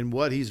 And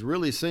what he's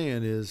really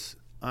saying is,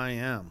 I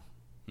am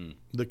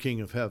the King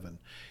of heaven.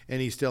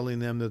 And he's telling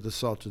them that the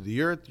salt of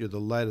the earth, you're the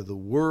light of the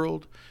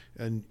world,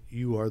 and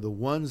you are the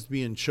ones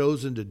being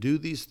chosen to do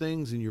these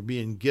things, and you're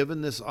being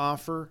given this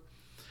offer.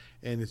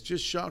 And it's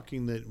just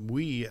shocking that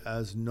we,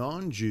 as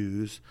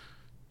non-Jews,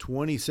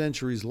 20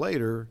 centuries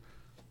later,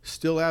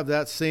 still have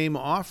that same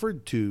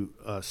offered to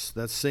us,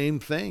 that same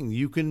thing.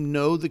 You can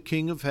know the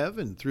King of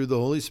heaven through the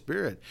Holy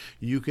Spirit.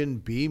 You can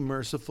be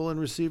merciful and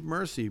receive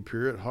mercy,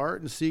 pure at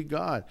heart and see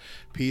God,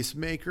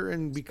 peacemaker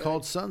and be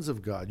called sons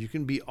of God. You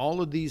can be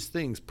all of these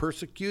things,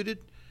 persecuted,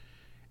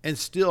 and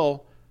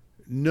still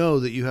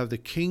know that you have the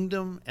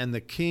kingdom and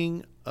the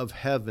King of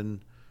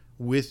heaven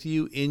with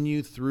you, in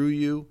you, through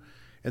you,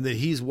 and that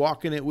he's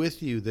walking it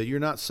with you, that you're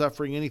not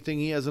suffering anything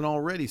he hasn't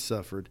already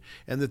suffered,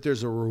 and that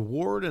there's a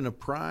reward and a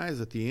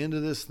prize at the end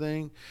of this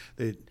thing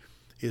that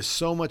is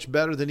so much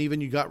better than even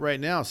you got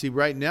right now. See,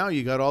 right now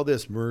you got all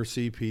this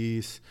mercy,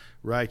 peace,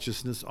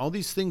 righteousness. All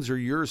these things are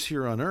yours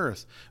here on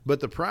earth,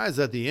 but the prize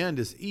at the end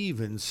is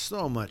even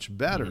so much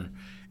better.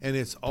 And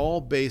it's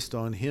all based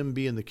on him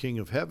being the King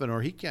of heaven,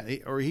 or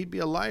he'd be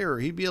a liar, or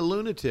he'd be a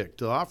lunatic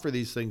to offer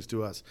these things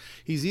to us.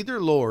 He's either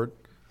Lord,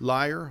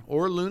 liar,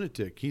 or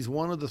lunatic. He's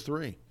one of the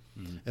three.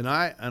 And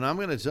I'm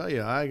going to tell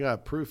you, I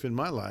got proof in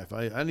my life.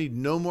 I need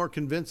no more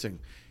convincing.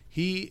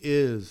 He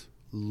is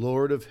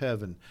Lord of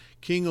heaven,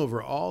 King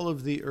over all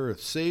of the earth,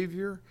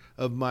 Savior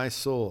of my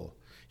soul.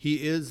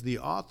 He is the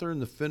author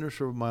and the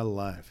finisher of my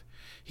life.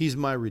 He's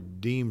my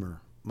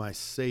Redeemer, my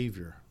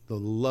Savior, the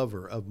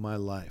lover of my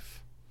life.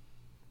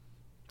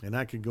 And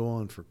I could go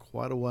on for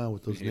quite a while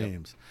with those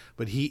names.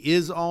 But he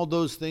is all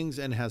those things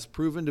and has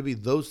proven to be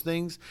those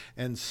things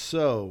and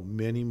so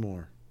many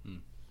more.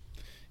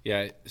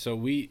 Yeah, so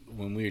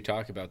when we were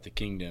talking about the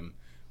kingdom,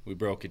 we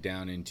broke it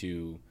down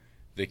into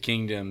the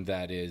kingdom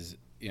that is,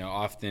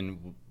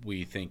 often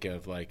we think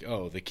of like,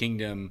 oh, the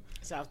kingdom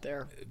is out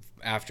there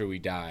after we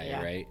die,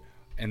 right?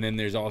 And then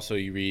there's also,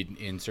 you read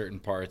in certain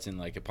parts in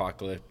like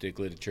apocalyptic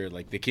literature,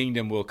 like the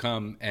kingdom will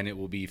come and it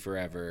will be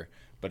forever,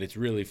 but it's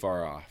really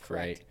far off,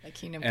 right? The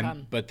kingdom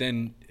come. But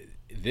then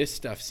this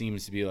stuff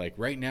seems to be like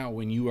right now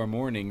when you are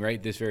mourning,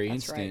 right, this very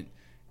instant,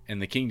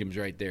 and the kingdom's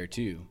right there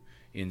too,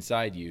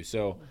 inside you.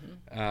 So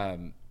I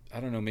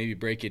don't know, maybe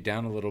break it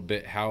down a little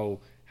bit how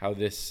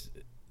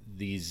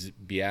these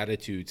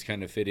Beatitudes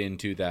kind of fit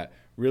into that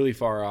really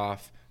far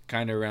off,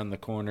 kind of around the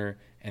corner,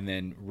 and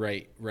then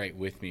right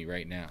with me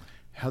right now.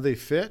 How they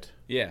fit?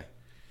 Yeah.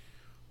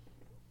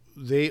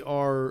 They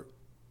are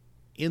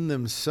in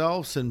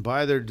themselves, and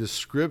by their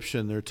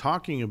description, they're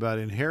talking about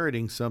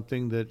inheriting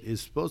something that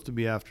is supposed to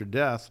be after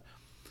death.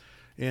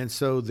 And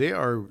so they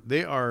are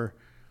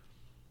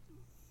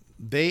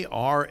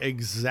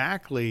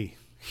exactly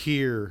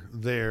here,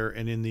 there,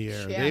 and in the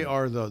air. Yeah.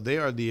 They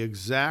are the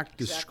exact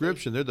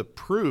description. They're the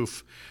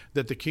proof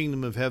that the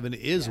kingdom of heaven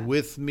is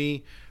with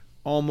me,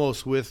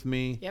 almost with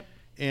me. Yep.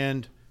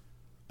 And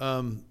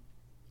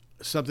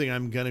something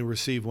I'm going to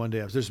receive one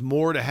day. There's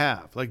more to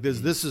have. Like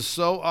this is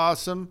so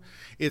awesome.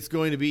 It's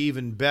going to be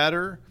even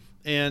better,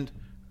 and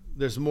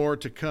there's more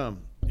to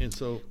come. And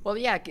so, well,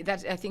 yeah,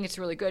 I think it's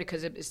really good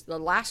because the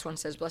last one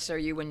says, "Blessed are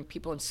you when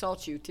people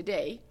insult you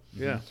today,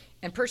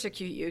 and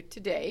persecute you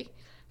today,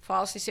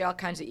 falsely say all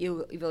kinds of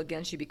evil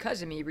against you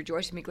because of me.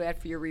 Rejoice and be glad,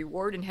 for your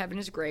reward in heaven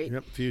is great.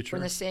 Yep, future. For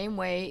in the same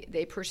way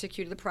they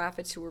persecuted the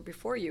prophets who were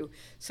before you.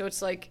 So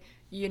it's like,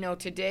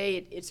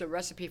 today it's a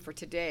recipe for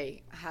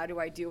today. How do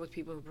I deal with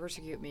people who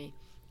persecute me?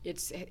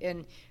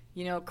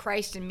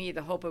 Christ in me,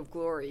 the hope of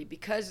glory.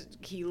 Because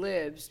he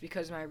lives,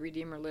 because my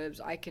Redeemer lives,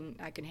 I can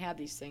have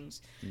these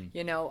things.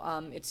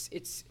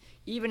 It's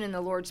even in the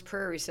Lord's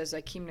Prayer, he says,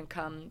 "Thy kingdom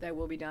come, thy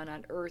will be done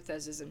on earth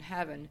as is in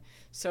heaven."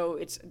 So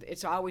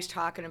it's always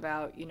talking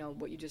about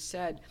what you just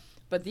said.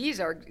 But these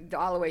are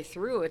all the way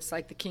through. It's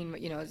like the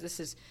kingdom. This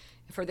is.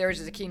 For theirs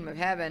is the kingdom of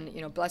heaven.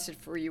 Blessed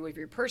for you if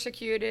you're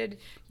persecuted.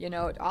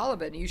 All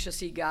of it. And you shall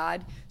see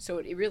God. So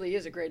it really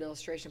is a great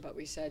illustration of what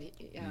we said.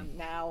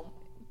 Now,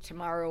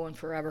 tomorrow, and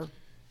forever.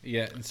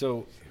 Yeah. And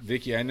so,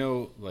 Vicki, I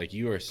know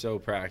you are so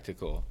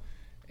practical,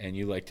 and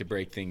you like to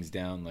break things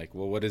down.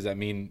 What does that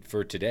mean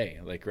for today?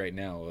 Right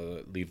now,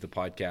 leave the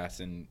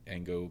podcast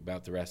and go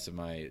about the rest of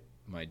my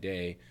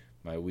day,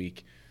 my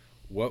week.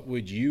 What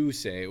would you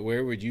say?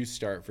 Where would you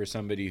start for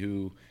somebody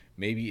who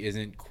maybe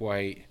isn't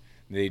quite?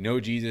 They know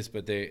Jesus,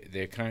 but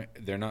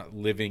they're not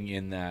living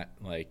in that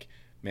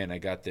man, I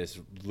got this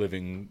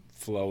living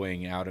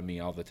flowing out of me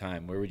all the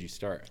time. Where would you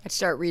start? I'd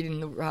start reading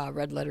the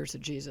red letters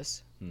of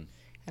Jesus, and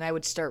I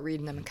would start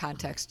reading them in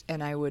context,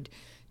 and I would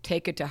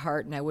take it to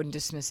heart, and I wouldn't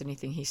dismiss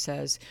anything he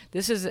says.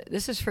 This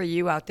is for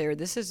you out there.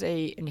 This is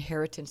a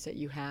inheritance that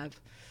you have.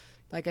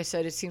 Like I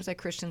said, it seems like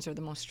Christians are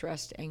the most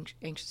stressed,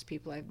 anxious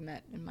people I've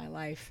met in my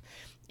life.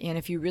 And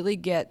if you really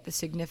get the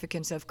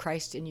significance of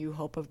Christ in you,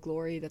 hope of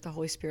glory, that the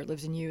Holy Spirit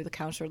lives in you, the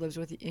Counselor lives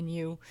in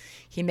you,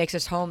 he makes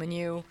his home in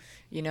you,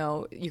 you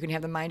can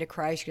have the mind of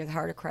Christ, you can have the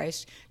heart of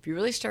Christ. If you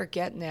really start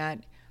getting that,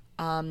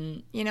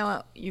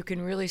 you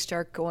can really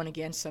start going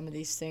against some of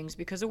these things,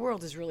 because the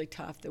world is really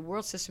tough. The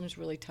world system is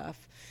really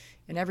tough.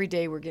 And every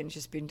day we're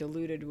just being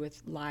diluted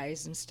with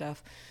lies and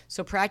stuff.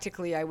 So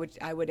practically I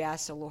would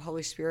ask the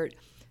Holy Spirit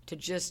to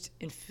just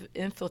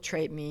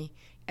infiltrate me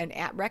and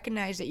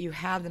recognize that you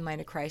have the mind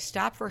of Christ.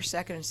 Stop for a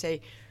second and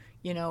say,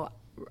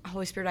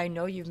 Holy Spirit, I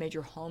know you've made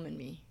your home in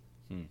me.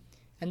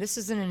 And this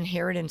is an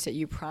inheritance that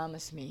you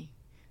promised me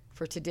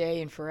for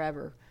today and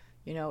forever.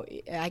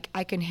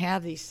 I can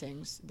have these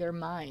things. They're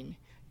mine.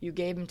 You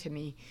gave them to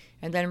me.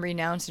 And then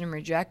renouncing and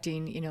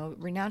rejecting,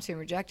 renouncing and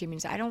rejecting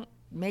means I don't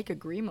make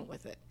agreement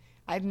with it.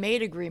 I've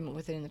made agreement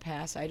with it in the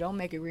past. I don't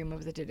make agreement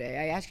with it today.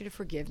 I ask you to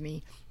forgive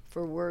me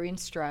for worry and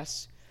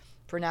stress,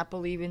 for not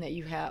believing that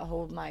you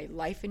hold my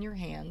life in your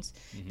hands,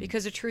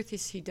 because the truth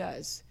is he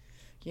does.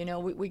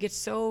 We get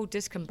so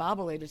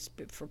discombobulated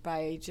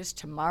by just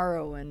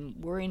tomorrow and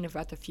worrying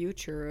about the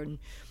future and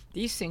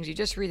these things. You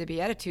just read the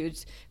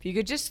Beatitudes. If you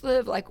could just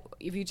live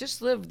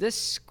this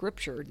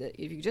scripture,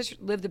 if you just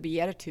live the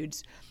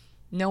Beatitudes,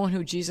 knowing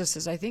who Jesus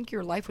is, I think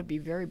your life would be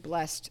very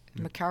blessed.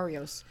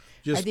 Makarios.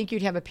 I think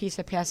you'd have a peace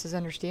that passes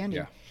understanding.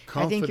 Yeah.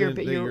 I think you're in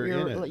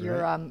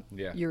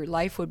it, your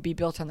life would be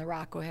built on the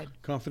rock. Go ahead.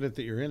 Confident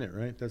that you're in it,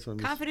 right? That's what I'm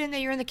confident that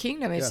you're in the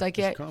kingdom. It's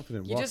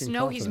confident. You just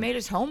know he's made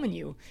his home in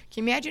you.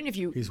 Can you imagine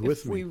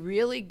if we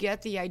really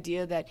get the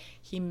idea that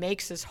he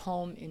makes his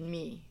home in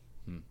me?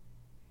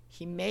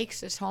 He makes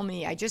his home in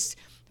me.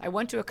 I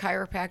went to a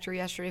chiropractor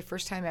yesterday,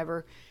 first time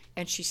ever,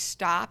 and she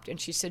stopped and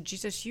she said,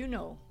 "Jesus,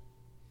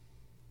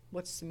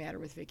 what's the matter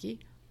with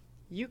Vicki?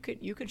 You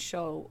could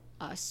show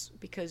us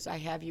because I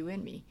have you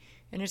in me."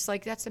 And it's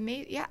that's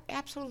amazing. Yeah,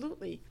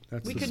 absolutely.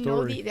 That's we the can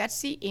story. know that's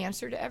the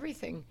answer to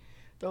everything.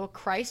 Though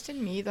Christ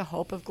in me, the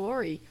hope of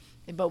glory.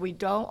 But we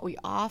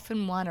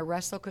often want to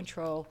wrestle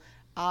control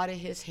out of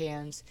his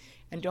hands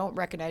and don't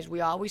recognize. We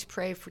always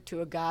pray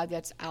to a God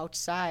that's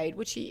outside,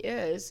 which he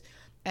is,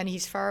 and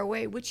he's far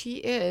away, which he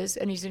is,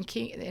 and he's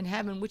in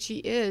heaven, which he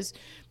is.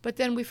 But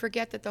then we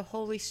forget that the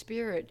Holy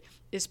Spirit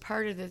is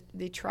part of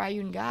the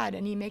triune God,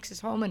 and he makes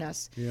his home in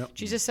us. Yep.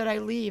 Jesus said, I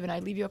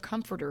leave you a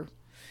comforter.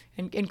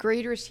 And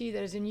greater is he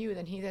that is in you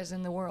than he that is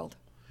in the world.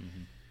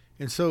 Mm-hmm.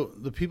 And so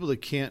the people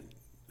that can't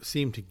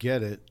seem to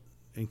get it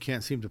and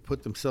can't seem to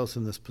put themselves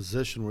in this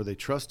position where they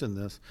trust in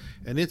this,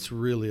 and it's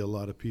really a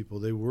lot of people,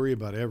 they worry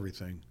about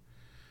everything.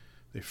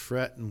 They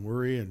fret and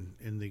worry,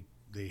 and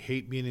they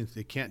hate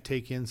they can't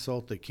take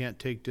insult, they can't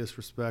take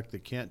disrespect, they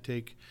can't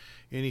take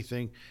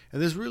anything.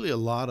 And there's really a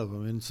lot of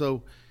them. And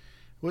so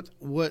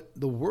what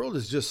the world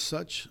is just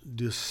such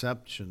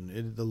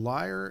deception. The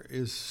liar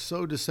is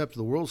so deceptive.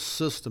 The world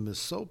system is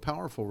so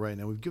powerful right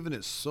now. We've given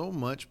it so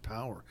much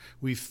power.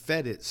 We've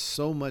fed it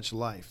so much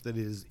life that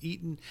it is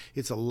eaten.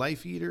 It's a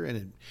life eater,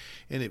 and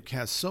it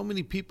has so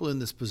many people in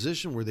this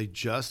position where they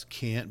just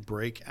can't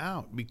break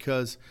out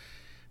because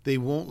they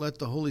won't let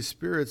the Holy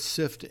Spirit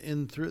sift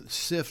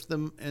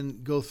them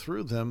and go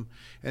through them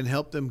and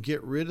help them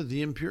get rid of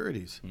the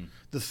impurities.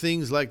 The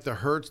things like the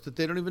hurts that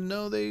they don't even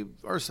know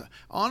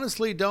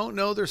honestly don't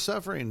know they're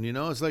suffering.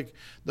 It's like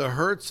the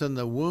hurts and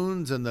the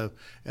wounds and the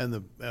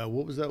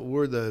what was that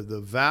word?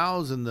 The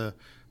vows and the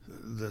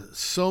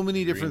so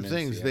many different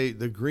things. Yeah.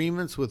 The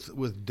agreements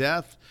with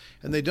death,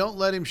 and they don't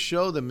let him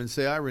show them and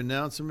say, I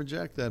renounce and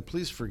reject that.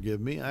 Please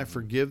forgive me. I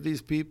forgive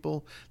these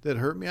people that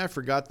hurt me. I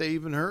forgot they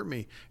even hurt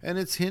me. And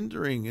it's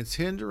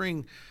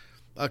hindering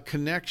a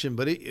connection.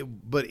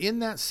 But in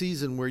that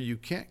season where you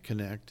can't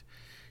connect,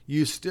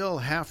 you still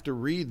have to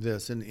read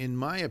this. And in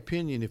my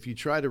opinion, if you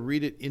try to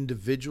read it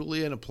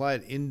individually and apply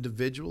it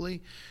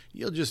individually,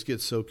 you'll just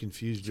get so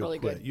confused. You'll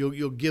quit.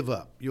 You'll give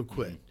up. You'll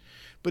quit. Mm-hmm.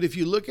 But if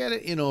you look at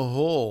it in a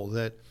whole,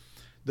 that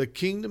the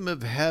kingdom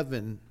of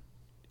heaven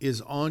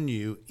is on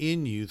you,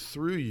 in you,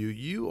 through you,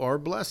 you are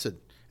blessed.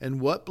 And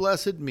what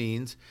blessed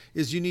means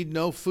is you need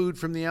no food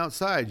from the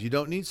outside. You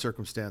don't need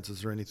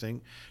circumstances or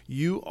anything.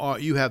 You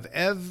have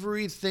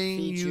everything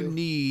you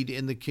need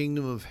in the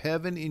kingdom of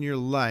heaven in your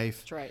life.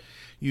 That's right.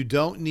 You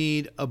don't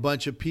need a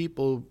bunch of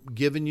people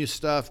giving you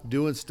stuff,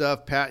 doing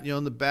stuff, patting you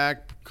on the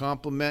back,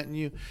 complimenting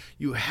you.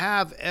 You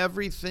have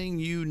everything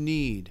you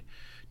need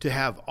to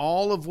have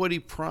all of what he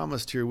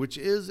promised here, which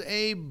is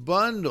a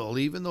bundle.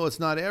 Even though it's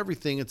not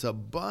everything, it's a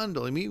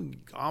bundle. I mean,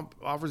 he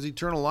offers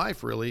eternal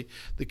life, really,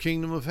 the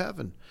kingdom of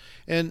heaven.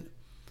 And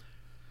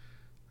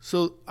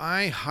so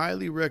I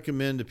highly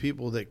recommend to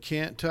people that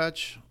can't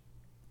touch,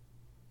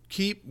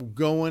 keep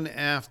going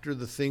after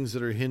the things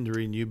that are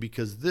hindering you,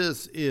 because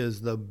this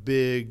is the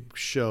big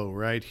show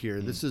right here.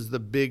 Mm. This is the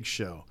big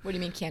show. What do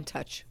you mean can't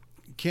touch?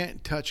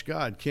 Can't touch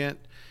God. Can't,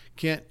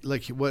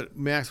 like what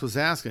Max was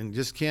asking,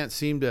 just can't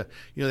seem to,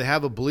 they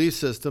have a belief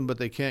system, but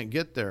they can't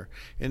get there.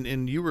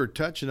 And you were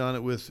touching on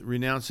it with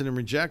renouncing and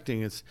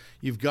rejecting.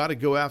 You've got to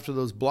go after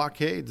those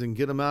blockades and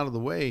get them out of the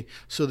way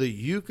so that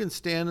you can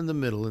stand in the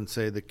middle and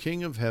say, the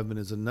King of Heaven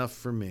is enough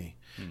for me.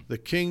 Mm. The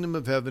kingdom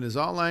of heaven is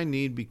all I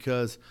need,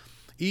 because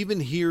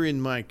even here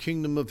in my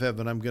kingdom of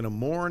heaven, I'm going to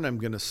mourn, I'm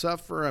going to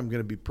suffer, I'm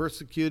going to be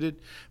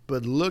persecuted,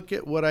 but look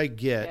at what I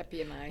get.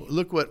 Happy am I.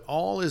 Look what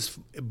all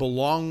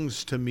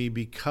belongs to me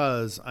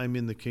because I'm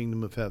in the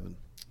kingdom of heaven.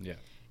 Yeah.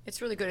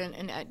 It's really good.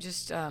 And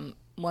just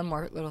one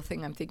more little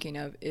thing I'm thinking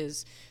of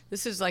is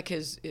this is like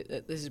his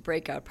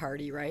breakout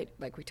party, right?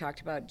 Like we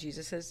talked about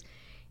Jesus's.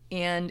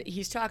 And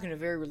he's talking to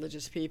very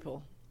religious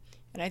people.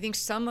 And I think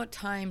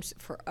sometimes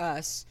for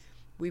us,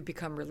 we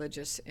become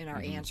religious in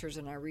our answers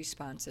and our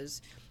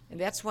responses. And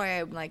that's why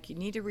I'm like, you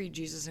need to read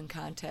Jesus in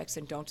context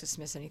and don't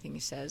dismiss anything he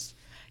says,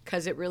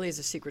 because it really is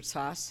a secret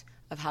sauce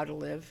of how to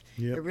live.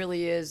 Yep. It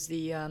really is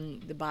the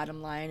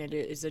bottom line. It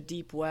is a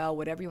deep well,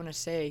 whatever you want to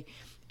say.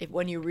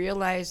 When you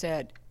realize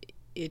that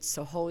it's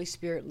the Holy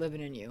Spirit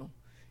living in you,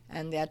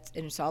 and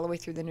it's all the way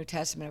through the New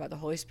Testament about the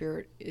Holy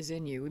Spirit is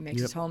in you, he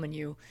makes his home in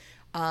you,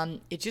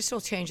 it just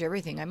will change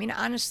everything. I mean,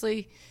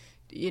 honestly,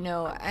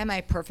 am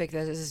I perfect?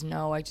 This is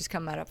no. I just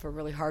come out of a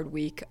really hard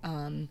week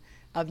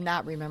of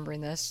not remembering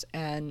this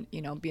and,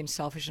 being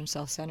selfish and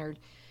self-centered.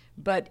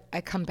 But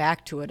I come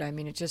back to it. I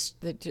mean,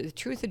 the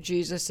truth of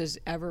Jesus is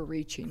ever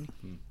reaching.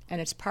 Mm-hmm. And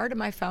it's part of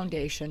my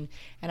foundation.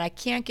 And I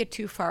can't get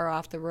too far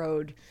off the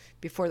road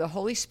before the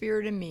Holy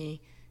Spirit in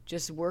me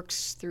just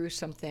works through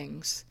some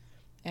things.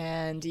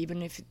 And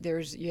even if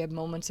you have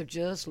moments of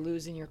just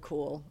losing your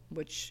cool,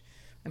 which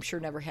I'm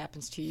sure never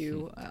happens to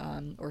you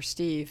or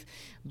Steve,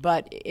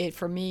 but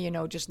for me,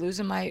 just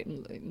losing my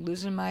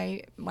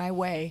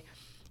way.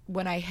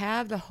 When I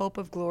have the hope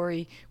of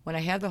glory, when I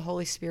have the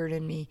Holy Spirit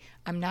in me,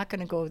 I'm not going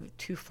to go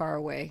too far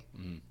away.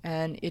 Mm.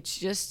 And it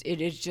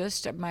is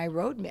just my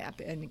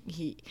roadmap. And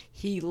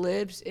he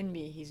lives in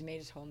me. He's made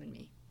his home in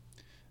me.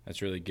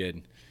 That's really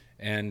good.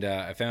 And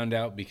I found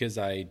out, because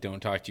I don't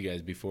talk to you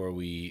guys before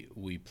we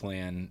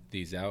plan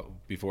these out,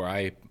 before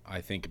I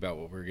think about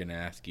what we're going to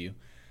ask you.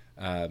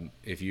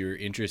 If you're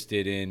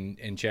interested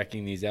in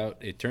checking these out,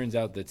 it turns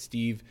out that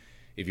Steve,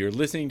 if you're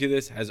listening to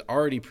this, has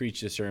already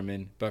preached a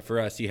sermon, but for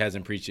us, he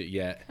hasn't preached it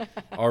yet.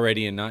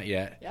 Already and not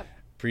yet. Yep.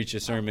 Preach a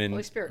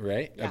sermon,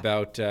 right,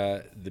 about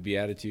the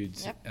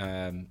Beatitudes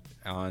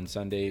on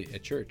Sunday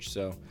at church.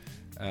 So,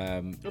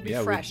 it'll be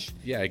fresh.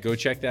 Go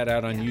check that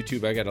out on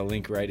YouTube. I got a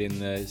link right in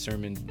the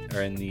sermon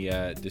or in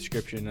the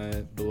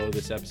description below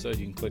this episode.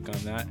 You can click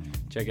on that.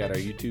 Check out our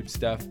YouTube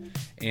stuff.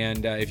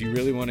 And if you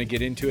really want to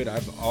get into it,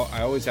 I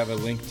always have a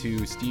link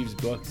to Steve's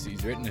books.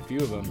 He's written a few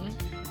of them.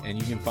 Mm-hmm. And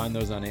you can find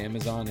those on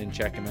Amazon and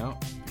check them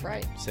out.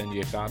 Right. Send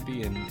you a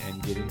copy and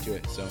get into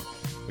it. So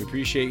we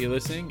appreciate you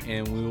listening,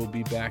 and we will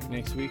be back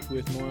next week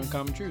with more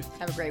Uncommon Truth.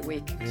 Have a great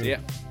week. See ya.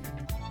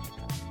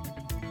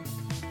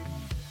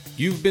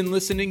 You've been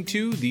listening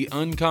to The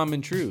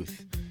Uncommon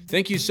Truth.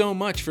 Thank you so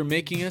much for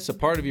making us a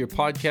part of your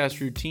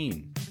podcast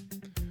routine.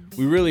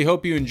 We really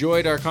hope you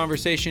enjoyed our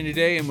conversation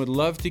today and would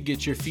love to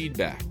get your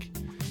feedback.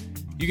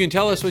 You can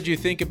tell us what you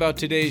think about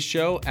today's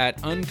show at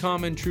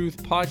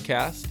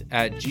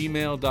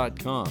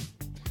uncommontruthpodcast@gmail.com.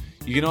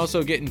 You can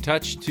also get in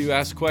touch to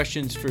ask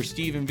questions for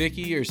Steve and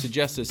Vicky or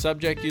suggest a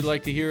subject you'd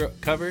like to hear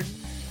covered.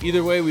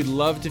 Either way, we'd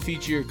love to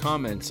feature your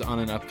comments on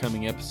an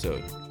upcoming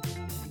episode.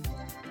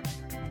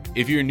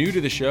 If you're new to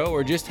the show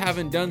or just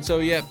haven't done so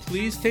yet,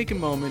 please take a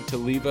moment to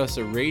leave us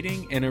a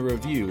rating and a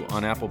review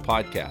on Apple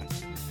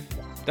Podcasts.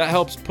 That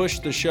helps push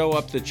the show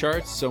up the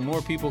charts so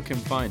more people can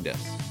find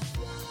us.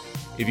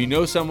 If you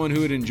know someone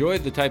who would enjoy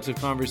the types of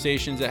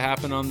conversations that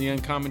happen on The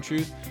Uncommon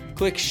Truth,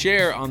 click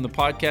share on the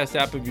podcast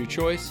app of your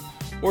choice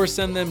or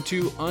send them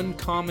to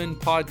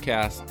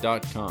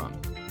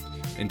uncommonpodcast.com.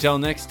 Until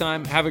next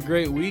time, have a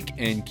great week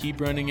and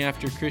keep running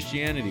after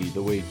Christianity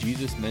the way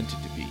Jesus meant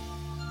it to be.